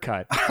his hair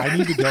cut? I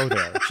need to go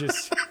there.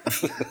 Just,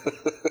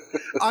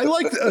 I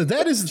like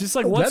that is just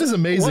like, that is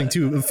amazing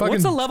too.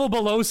 What's a level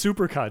below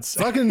Supercuts?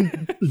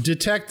 Fucking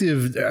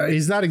detective.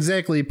 He's not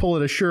exactly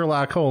pulling a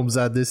Sherlock Holmes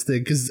on this thing,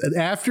 because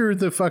after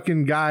the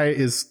fucking guy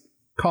is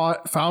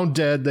caught, found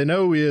dead, they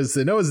know who he is,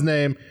 they know his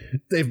name,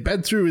 they've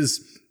been through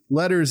his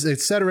letters,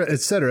 etc.,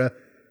 etc.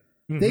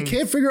 They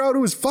can't figure out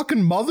who his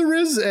fucking mother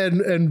is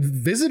and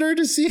visit her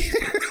to see.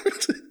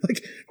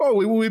 Like, oh,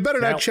 we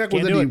better not check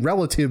with any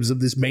relatives of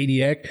this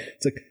maniac.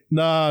 It's like,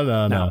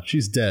 no,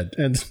 she's dead.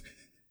 And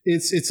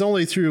it's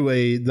only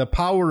through the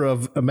power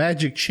of a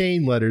magic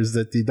chain letters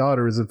that the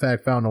daughter is in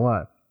fact found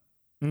alive.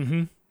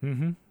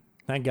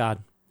 Thank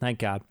God.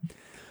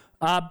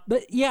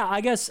 But yeah,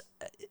 I guess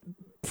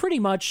pretty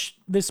much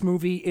this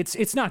movie,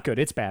 it's not good.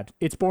 It's bad.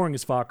 It's boring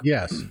as fuck.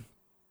 Yes.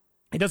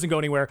 It doesn't go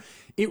anywhere.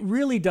 It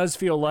really does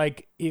feel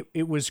like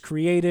it was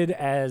created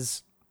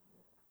as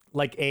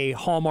like a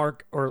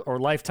Hallmark or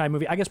Lifetime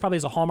movie. I guess probably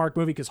as a Hallmark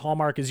movie, because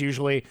Hallmark is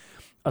usually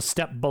a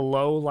step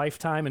below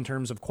Lifetime in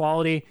terms of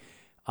quality.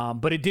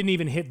 But it didn't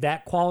even hit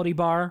that quality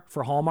bar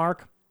for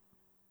Hallmark.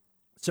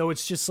 So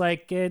it's just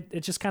like, it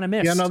just kind of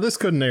missed. Yeah, no, this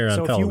couldn't air on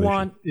television. If you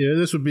want,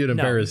 this would be an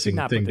embarrassing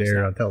thing to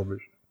air on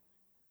television.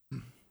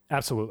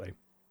 Absolutely.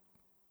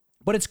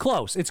 But it's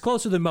close. It's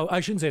closer than most.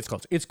 I shouldn't say it's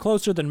close. It's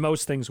closer than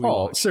most things we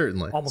watch.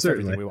 Certainly. Almost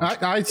certainly. everything we watch.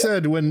 I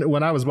said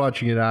when I was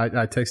watching it, I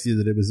texted you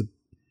that it was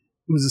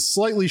a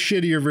slightly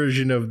shittier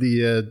version of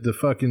the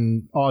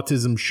fucking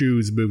Autism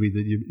Shoes movie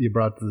that you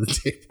brought to the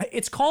table.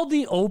 It's called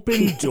The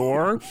Open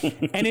Door,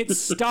 and it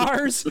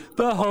stars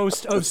the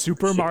host of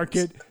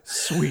Supermarket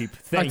Sweep.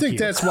 I think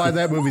that's why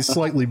that movie's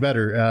slightly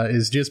better,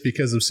 is just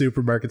because of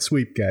Supermarket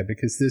Sweep guy,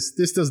 because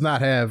this does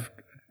not have.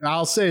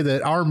 I'll say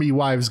that Army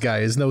Wives guy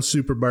is no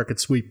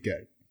Supermarket Sweep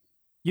guy.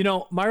 You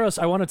know, Myros,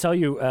 I want to tell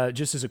you,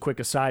 just as a quick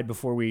aside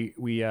before we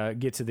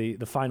get to the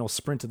final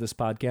sprint of this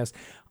podcast,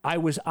 I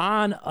was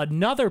on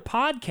another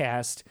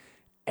podcast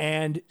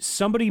and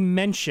somebody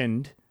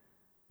mentioned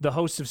the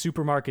host of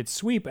Supermarket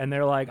Sweep, and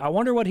they're like, I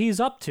wonder what he's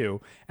up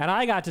to. And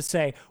I got to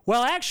say,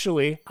 well,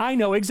 actually, I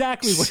know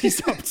exactly what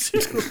he's up to.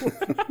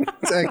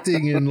 It's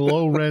acting in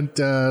low-rent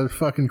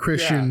fucking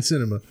Christian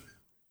cinema.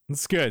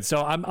 It's good.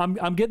 So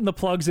I'm getting the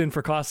plugs in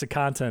for Caustic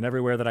Content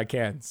everywhere that I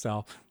can.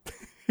 So,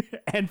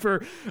 and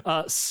for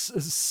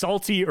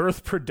Salty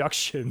Earth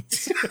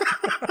Productions,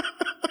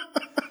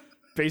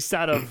 based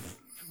out of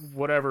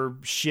whatever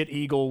shit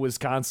Eagle,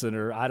 Wisconsin,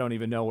 or I don't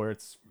even know where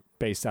it's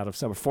based out of.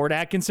 Somewhere. Fort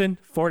Atkinson.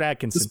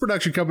 This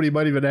production company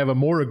might even have a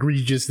more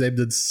egregious name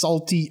than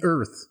Salty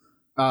Earth.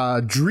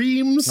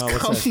 Dreams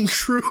Come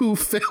True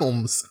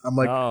Films. I'm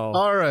like,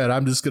 all right,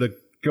 I'm just gonna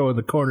go in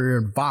the corner here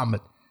and vomit.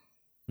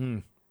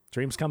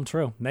 Dreams come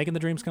true. Making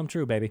the dreams come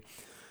true, baby.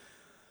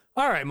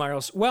 All right,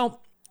 Myros.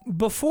 Well,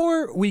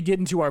 before we get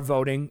into our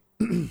voting,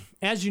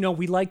 as you know,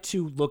 we like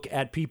to look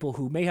at people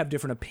who may have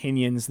different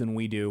opinions than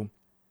we do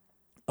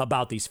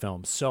about these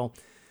films. So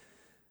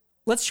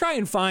let's try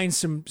and find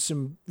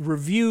some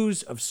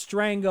reviews of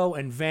Strango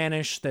and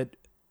Vanish that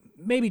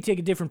maybe take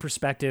a different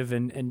perspective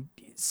and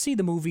see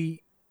the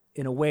movie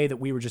in a way that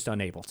we were just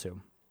unable to.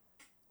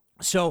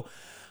 So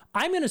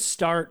I'm going to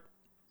start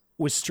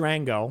with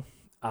Strango.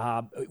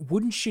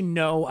 Wouldn't you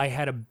know, I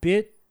had a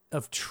bit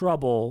of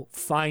trouble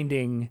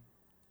finding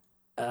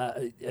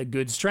a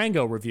good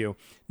Strango review.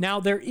 Now,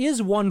 there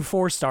is one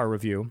 4-star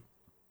review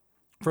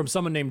from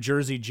someone named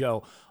Jersey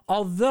Joe,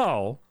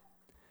 although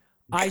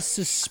I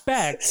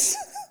suspect...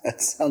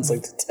 That sounds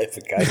like the type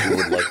of guy who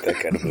would like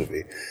that kind of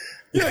movie.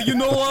 Yeah, you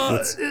know,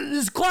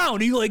 this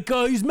clown,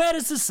 he's mad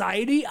at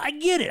society. I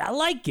get it. I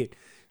like it.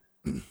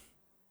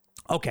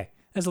 Okay,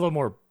 that's a little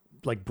more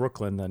like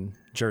Brooklyn than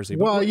Jersey.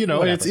 Well, you know,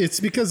 whatever. It's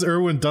because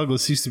Irwin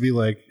Douglas used to be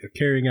like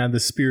carrying on the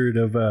spirit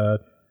of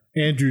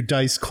Andrew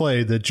Dice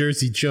Clay that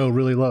Jersey Joe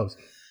really loves.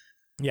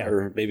 Yeah,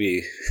 or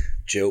maybe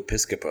Joe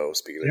Piscopo.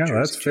 Speaking of Jersey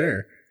that's Joe.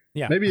 fair.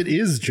 Yeah, maybe it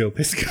is Joe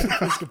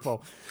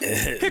Piscopo.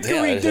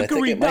 Hickory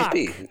dickory dock.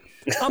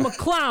 I'm a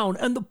clown,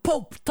 and the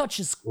Pope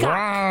touches cock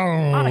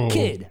on a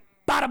kid.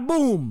 Bada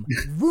boom,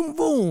 boom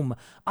boom.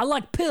 I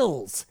like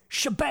pills.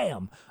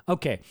 Shabam.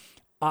 Okay.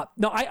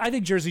 No, I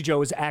think Jersey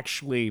Joe is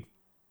actually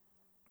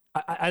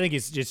I think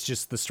it's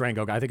just the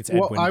Strango guy. I think it's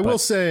Edwin. Well, I will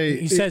say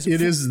he says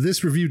it is.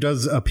 This review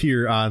does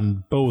appear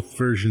on both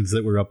versions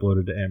that were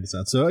uploaded to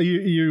Amazon, so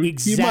you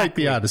might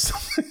be onto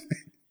something.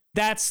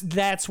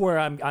 That's where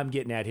I'm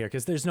getting at here,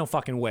 because there's no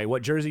fucking way.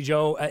 What Jersey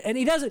Joe and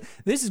he doesn't.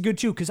 This is good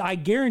too, because I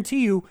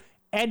guarantee you,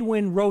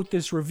 Edwin wrote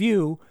this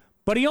review,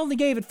 but he only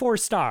gave it 4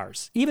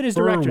 stars. Even his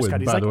director's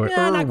cut, he's like,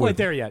 not quite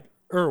there yet.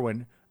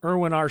 Erwin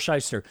R.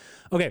 Shyster.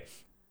 Okay,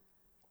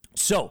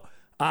 so.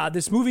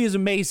 This movie is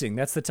amazing.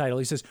 That's the title.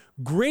 He says,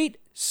 great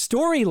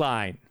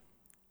storyline.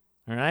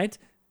 All right.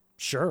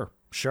 Sure.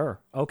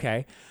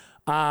 Okay.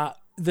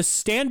 The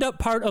stand-up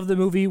part of the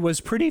movie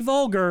was pretty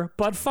vulgar,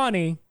 but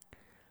funny.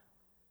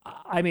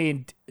 I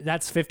mean,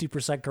 that's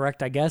 50%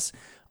 correct, I guess.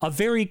 A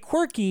very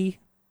quirky,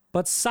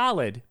 but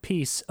solid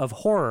piece of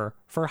horror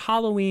for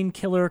Halloween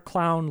killer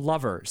clown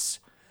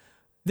lovers.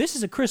 This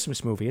is a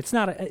Christmas movie. It's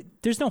not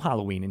there's no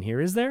Halloween in here,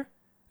 is there?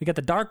 We got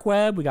the dark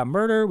web, we got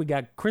murder, we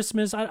got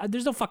Christmas.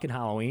 There's no fucking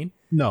Halloween.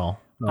 No,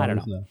 I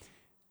don't know.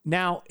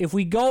 Now, if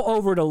we go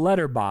over to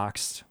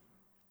Letterboxd,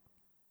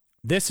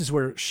 this is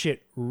where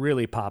shit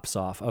really pops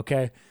off,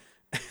 okay?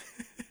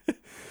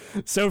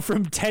 So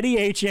from Teddy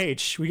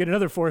HH, we get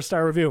another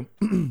 4-star review.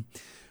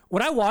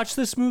 When I watched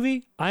this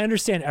movie, I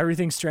understand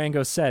everything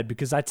Strango said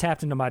because I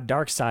tapped into my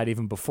dark side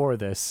even before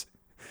this.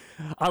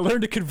 I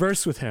learned to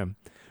converse with him.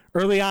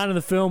 Early on in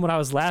the film, when I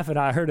was laughing,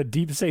 I heard a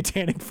deep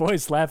satanic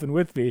voice laughing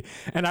with me,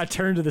 and I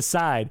turned to the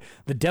side.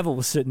 The devil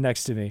was sitting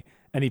next to me,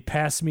 and he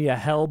passed me a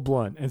hell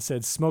blunt and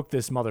said, "Smoke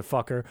this,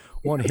 motherfucker."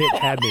 One hit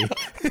had me.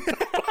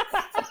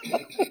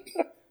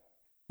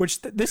 Which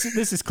this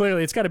is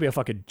clearly, it's got to be a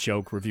fucking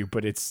joke review,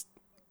 but it's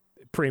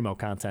primo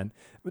content.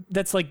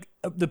 That's like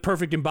the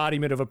perfect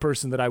embodiment of a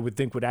person that I would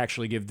think would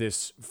actually give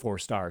this 4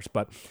 stars.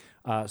 But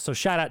so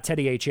shout out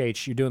Teddy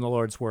HH, you're doing the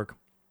Lord's work.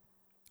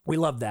 We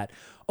love that.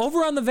 Over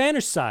on the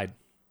Vanish side,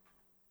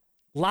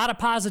 a lot of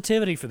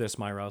positivity for this,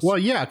 Myros. Well,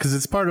 yeah, because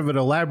it's part of an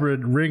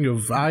elaborate ring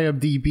of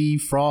IMDb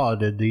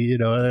fraud, and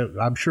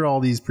I'm sure all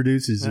these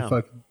producers are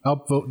fucking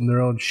upvoting their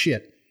own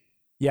shit.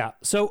 Yeah.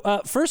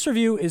 So first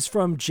review is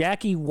from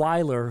Jackie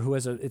Weiler, who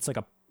has it's like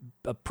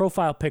a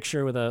profile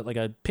picture with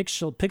a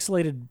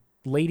pixelated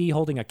lady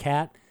holding a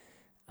cat.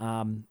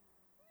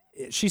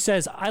 She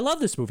says, "I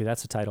love this movie."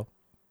 That's the title.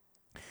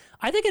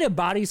 I think it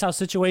embodies how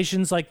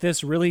situations like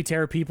this really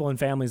tear people and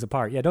families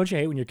apart. Yeah, don't you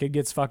hate when your kid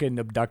gets fucking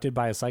abducted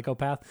by a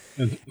psychopath?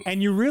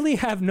 And you really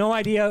have no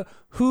idea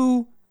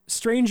who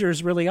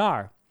strangers really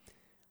are.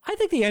 I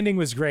think the ending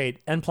was great,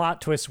 and plot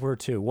twists were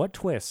too. What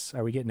twists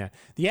are we getting at?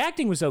 The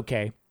acting was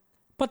okay,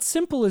 but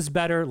simple is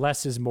better,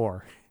 less is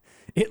more.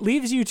 It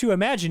leaves you to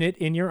imagine it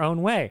in your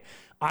own way.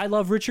 I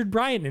love Richard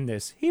Bryant in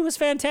this. He was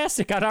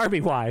fantastic on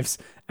Army Wives.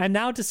 And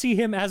now to see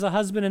him as a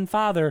husband and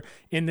father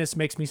in this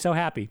makes me so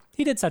happy.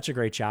 He did such a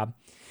great job.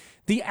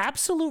 The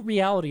absolute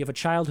reality of a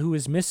child who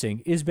is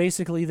missing is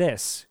basically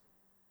this.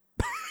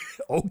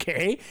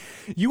 Okay.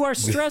 You are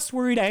stressed,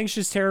 worried,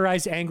 anxious,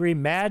 terrorized, angry,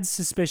 mad,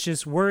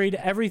 suspicious, worried,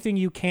 everything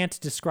you can't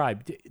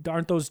describe.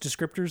 Aren't those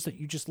descriptors that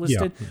you just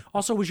listed? Yeah.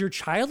 Also, was your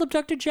child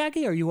abducted,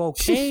 Jackie? Are you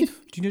okay? Do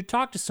you need to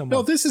talk to someone?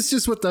 No, this is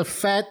just what the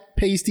fat,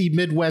 pasty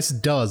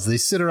Midwest does. They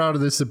sit around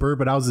in their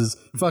suburban houses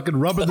fucking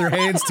rubbing their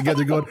hands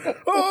together going,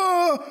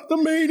 "Oh, the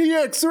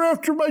maniacs are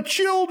after my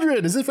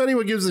children." As if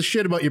anyone gives a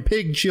shit about your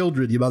pig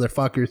children, you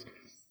motherfuckers.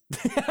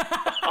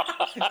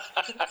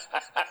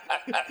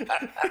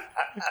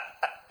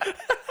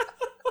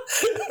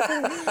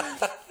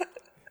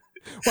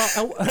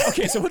 Well,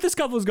 okay, so what this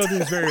couple is going through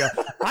is very real.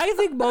 I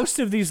think most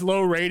of these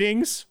low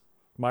ratings,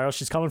 Mario,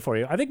 she's coming for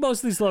you. I think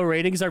most of these low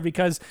ratings are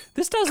because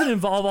this doesn't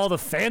involve all the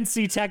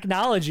fancy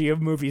technology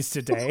of movies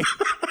today,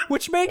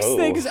 which makes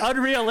things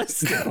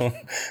unrealistic.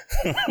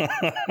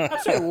 I'm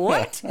sorry,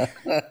 what?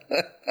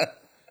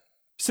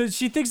 So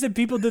she thinks that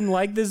people didn't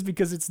like this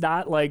because it's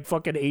not like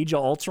fucking Age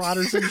of Ultron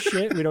or some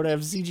shit. We don't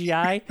have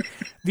CGI.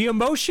 The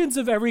emotions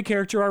of every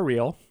character are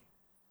real.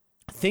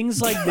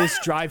 Things like this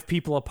drive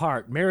people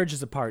apart,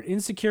 marriages apart,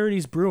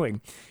 insecurities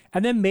brewing.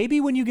 And then maybe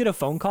when you get a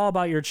phone call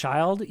about your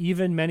child,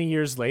 even many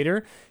years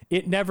later,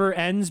 it never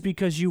ends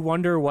because you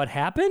wonder what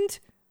happened?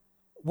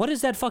 What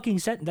is that fucking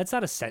sentence? That's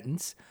not a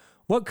sentence.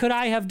 What could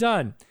I have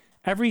done?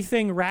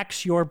 Everything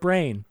racks your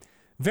brain.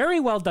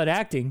 Very well done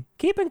acting.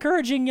 Keep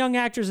encouraging young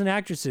actors and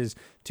actresses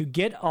to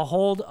get a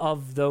hold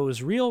of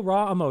those real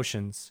raw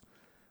emotions.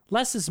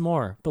 Less is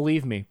more,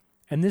 believe me.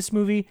 And this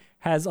movie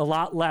has a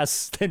lot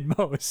less than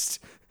most.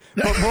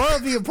 But more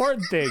of the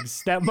important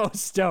things that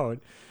most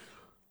don't.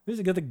 There's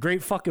got the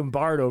great fucking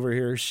bard over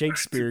here,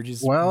 Shakespeare.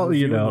 Just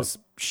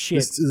shit.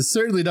 This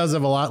certainly does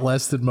have a lot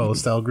less than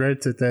most. I'll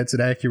grant that that's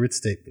an accurate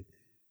statement.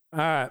 All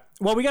right.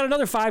 Well, we got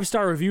another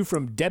 5-star review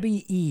from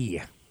Debbie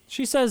E.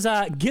 She says,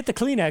 "Get the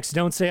Kleenex.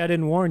 Don't say I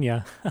didn't warn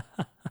you."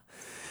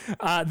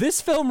 This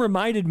film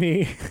reminded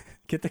me,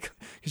 because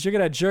you're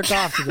gonna jerk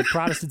off to the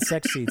Protestant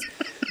sex scenes.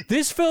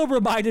 This film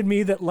reminded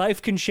me that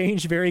life can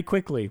change very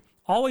quickly.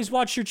 Always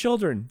watch your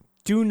children.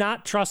 Do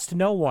not trust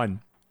no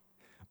one.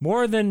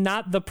 More than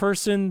not, the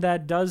person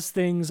that does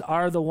things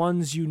are the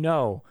ones you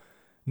know.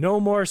 No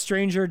more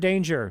stranger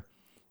danger.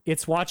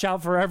 It's watch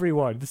out for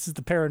everyone. This is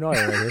the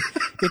paranoia right here.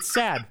 It's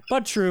sad,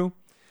 but true.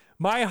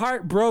 My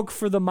heart broke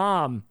for the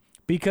mom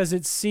because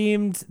it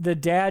seemed the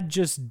dad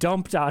just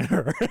dumped on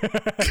her.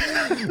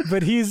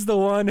 But he's the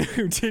one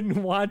who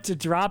didn't want to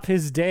drop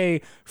his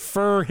day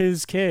for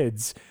his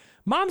kids.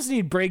 Moms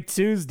need break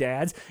twos,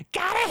 dads.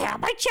 Gotta have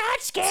my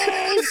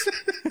tchotchkes.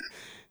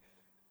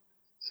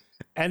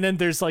 And then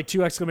there's like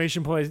 2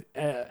 exclamation points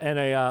and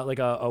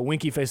a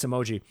winky face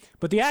emoji.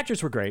 But the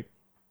actors were great.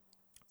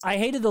 I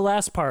hated the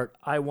last part,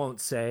 I won't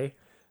say,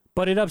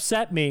 but it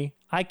upset me.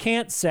 I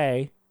can't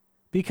say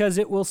because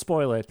it will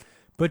spoil it.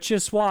 But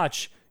just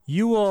watch.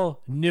 You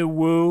will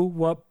know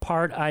what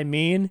part I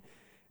mean.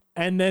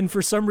 And then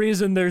for some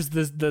reason, there's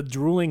the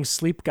drooling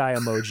sleep guy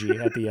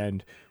emoji at the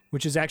end,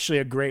 which is actually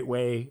a great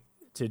way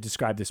to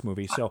describe this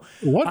movie. So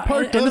what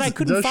part and does then I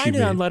couldn't find it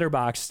mean? on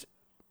Letterboxd.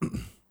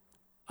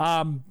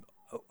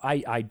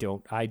 I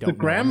don't The know.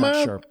 grandma? I'm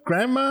not sure.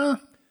 Grandma?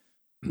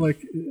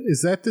 Like,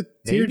 is that the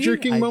Maybe?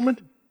 tear-jerking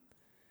moment?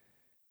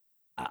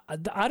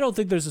 I don't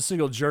think there's a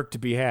single jerk to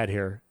be had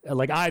here,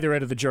 like either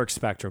end of the jerk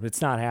spectrum.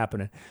 It's not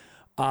happening.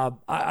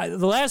 The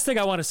last thing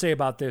I want to say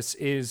about this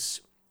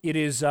is it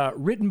is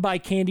written by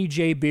Candy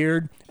J.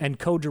 Beard and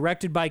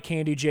co-directed by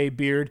Candy J.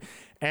 Beard.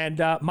 And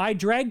my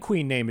drag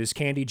queen name is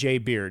Candy J.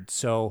 Beard.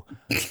 So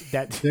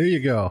that There you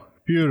go.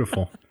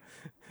 Beautiful.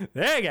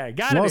 there you go.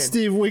 Got it. Well, in.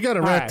 Steve, we got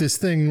to wrap right. this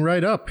thing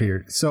right up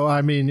here. So,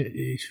 I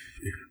mean,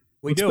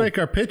 let's do. make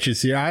our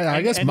pitches here.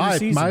 I guess end of the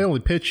season. my only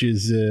pitch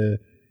is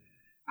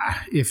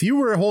if you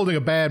were holding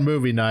a bad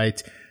movie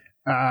night,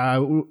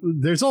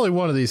 there's only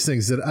one of these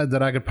things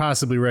that I could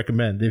possibly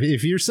recommend.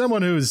 If you're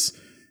someone who's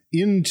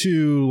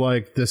into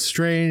like the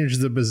strange,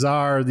 the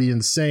bizarre, the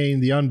insane,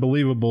 the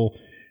unbelievable,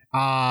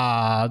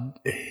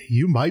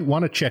 you might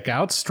want to check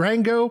out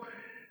Strango.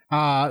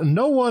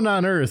 No one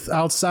on earth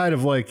outside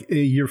of like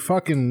your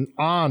fucking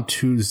aunt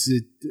who's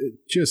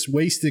just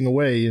wasting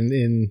away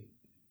in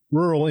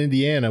rural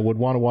Indiana would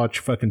want to watch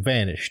fucking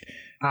Vanished.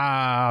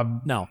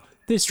 No.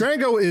 This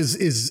Strango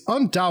is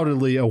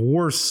undoubtedly a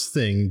worse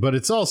thing, but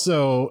it's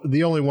also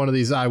the only one of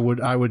these I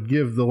would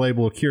give the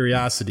label of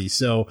curiosity.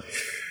 So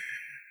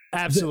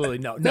absolutely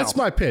no. that's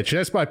my pitch.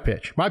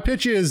 My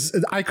pitch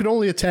is I could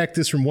only attack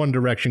this from one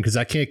direction because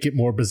I can't get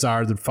more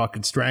bizarre than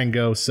fucking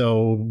Strango.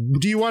 So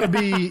do you want to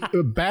be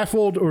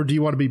baffled or do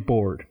you want to be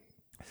bored?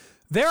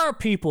 There are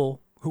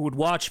people who would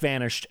watch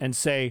Vanished and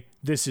say,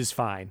 this is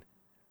fine.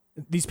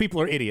 These people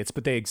are idiots,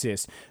 but they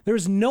exist.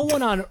 There's no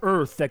one on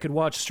earth that could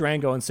watch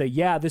Strango and say,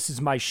 yeah, this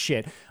is my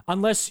shit.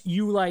 Unless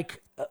you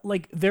like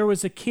there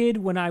was a kid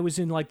when I was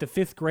in like the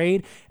 5th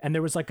grade and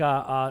there was like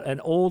an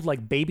old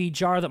like baby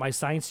jar that my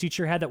science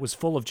teacher had that was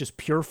full of just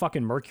pure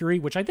fucking mercury,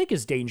 which I think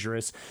is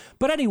dangerous.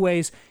 But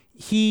anyways,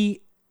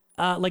 he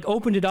like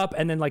opened it up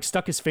and then like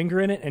stuck his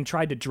finger in it and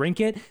tried to drink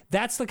it.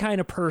 That's the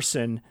kind of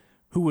person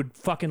who would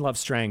fucking love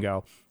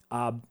Strango.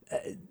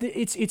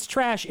 It's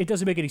trash. It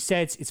doesn't make any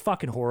sense. It's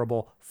fucking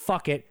horrible.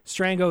 Fuck it.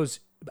 Strango's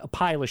a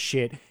pile of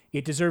shit.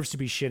 It deserves to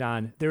be shit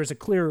on. There is a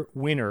clear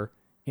winner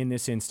in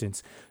this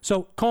instance.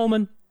 So,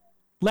 Coleman,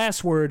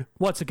 last word.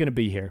 What's it going to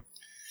be here?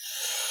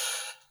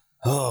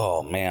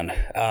 Oh, man.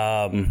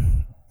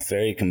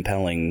 Very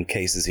compelling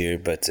cases here,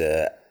 but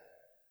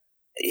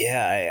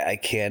yeah, I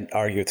can't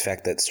argue with the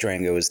fact that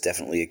Strango is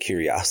definitely a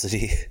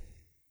curiosity.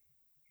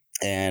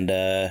 And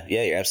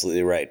yeah, you're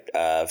absolutely right.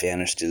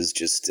 Vanished is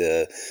just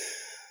a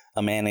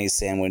mayonnaise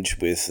sandwich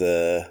with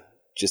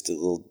just a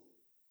little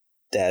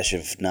dash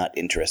of not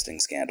interesting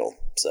scandal.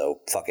 So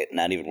fuck it,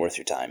 not even worth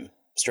your time.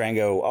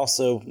 Strango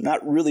also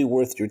not really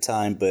worth your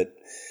time, but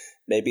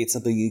maybe it's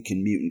something you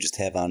can mute and just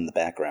have on in the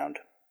background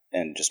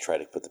and just try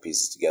to put the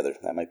pieces together.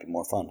 That might be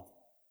more fun.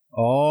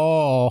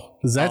 Oh,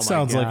 that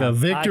sounds like a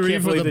victory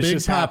for the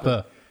Big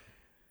Papa.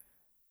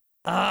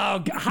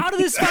 Oh, how did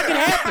this fucking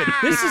happen?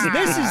 This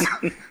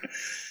is.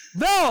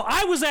 No,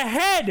 I was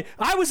ahead.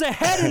 I was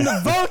ahead in the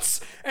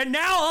votes, and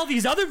now all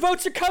these other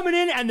votes are coming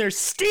in, and they're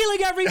stealing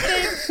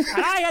everything.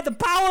 And I had the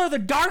power of the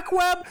dark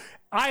web.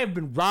 I have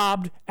been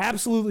robbed,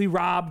 absolutely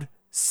robbed.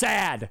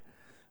 Sad.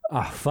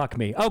 Oh, fuck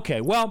me.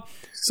 Okay, well.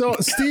 So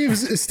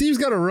Steve's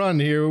got to run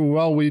here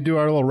while we do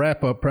our little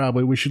wrap up.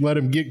 Probably we should let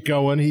him get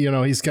going.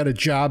 He's got a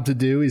job to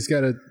do. He's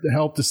got to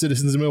help the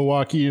citizens of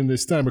Milwaukee in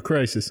this time of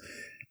crisis.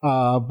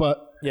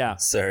 But. Yeah.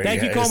 Sorry,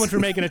 thank you, guys. Coleman, for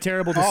making a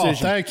terrible decision. Oh,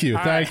 thank you.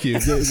 I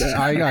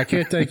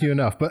can't thank you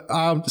enough.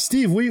 But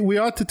Steve, we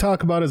ought to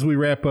talk about as we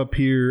wrap up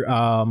here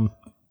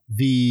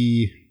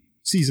the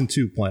season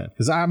 2 plan,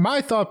 because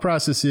my thought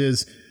process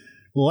is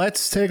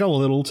let's take a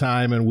little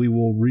time and we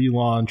will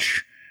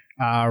relaunch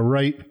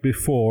right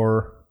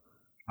before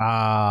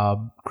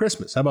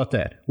Christmas. How about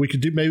that? We could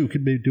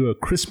do a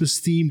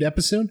Christmas themed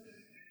episode.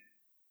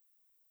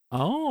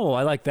 Oh,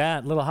 I like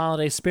that little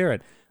holiday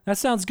spirit. That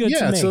sounds good to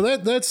me. Yeah, so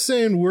that's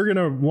saying we're going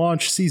to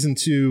launch season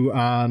 2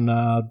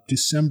 on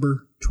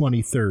December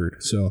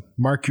 23rd. So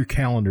mark your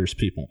calendars,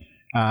 people.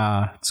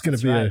 It's going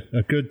to be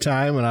a good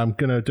time, and I'm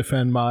going to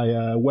defend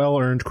my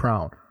well-earned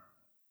crown.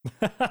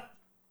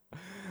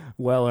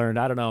 Well-earned.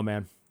 I don't know,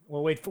 man.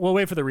 We'll wait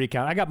for the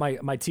recount. I got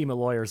my team of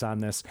lawyers on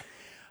this.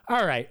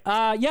 All right.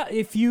 Yeah,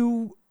 if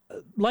you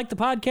like the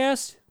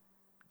podcast,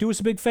 do us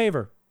a big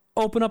favor.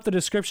 Open up the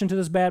description to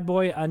this bad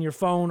boy on your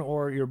phone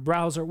or your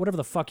browser, whatever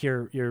the fuck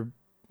you're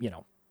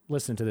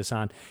listening to this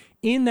on.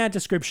 In that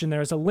description,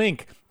 there's a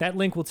link. That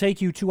link will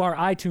take you to our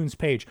iTunes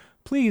page.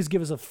 Please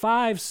give us a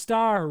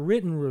 5-star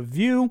written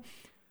review.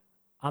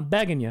 I'm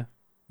begging you.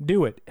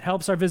 Do it. It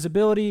helps our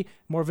visibility.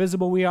 More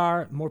visible we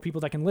are, more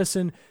people that can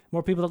listen.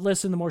 More people that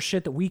listen, the more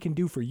shit that we can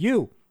do for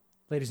you,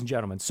 ladies and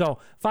gentlemen. So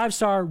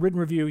 5-star written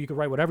review. You can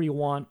write whatever you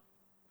want.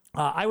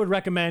 I would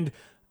recommend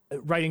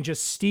writing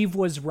just Steve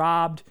was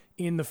robbed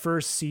in the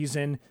first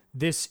season.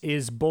 This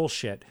is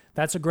bullshit.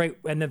 That's a great,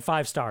 and then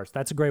 5 stars.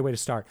 That's a great way to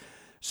start.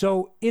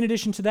 So in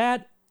addition to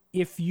that,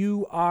 if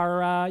you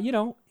are,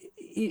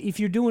 if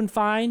you're doing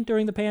fine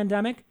during the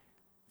pandemic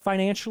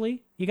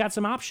financially, you got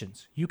some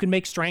options. You can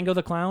make Strango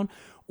the Clown,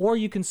 or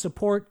you can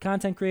support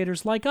content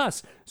creators like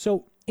us.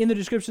 So in the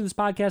description of this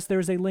podcast,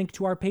 there's a link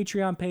to our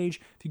Patreon page.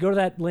 If you go to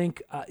that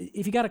link,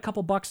 if you got a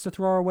couple bucks to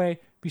throw our way,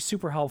 be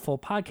super helpful.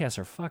 Podcasts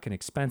are fucking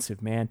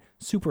expensive, man.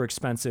 Super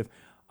expensive.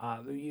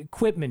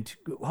 Equipment,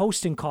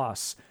 hosting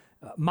costs,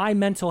 my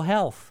mental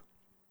health,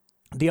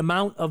 the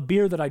amount of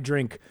beer that I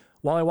drink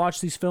while I watch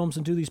these films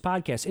and do these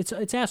podcasts.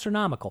 It's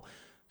astronomical.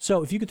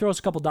 So if you could throw us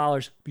a couple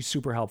dollars, be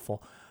super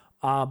helpful.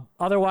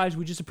 Otherwise,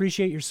 we just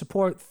appreciate your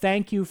support.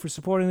 Thank you for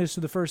supporting this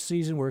through the first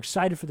season. We're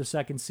excited for the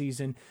second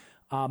season.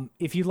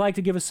 If you'd like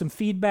to give us some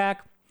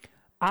feedback,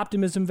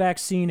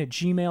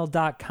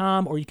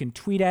 optimismvaccine@gmail.com, or you can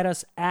tweet at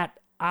us at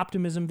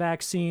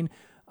optimismvaccine.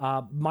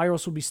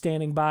 Myros will be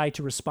standing by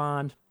to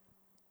respond.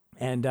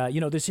 And,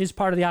 this is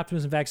part of the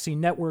Optimism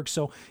Vaccine Network.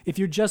 So if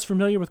you're just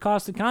familiar with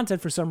Costed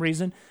Content for some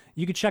reason,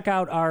 you can check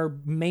out our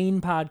main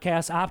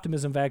podcast,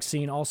 Optimism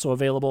Vaccine, also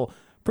available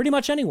pretty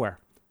much anywhere.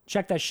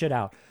 Check that shit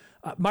out.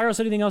 Myros,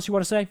 anything else you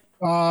want to say?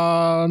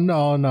 No.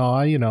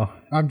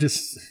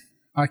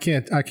 I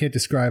can't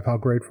describe how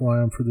grateful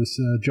I am for this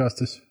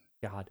justice.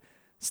 God.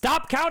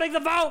 Stop counting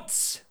the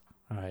votes!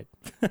 All right.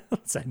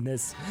 Let's end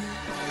this.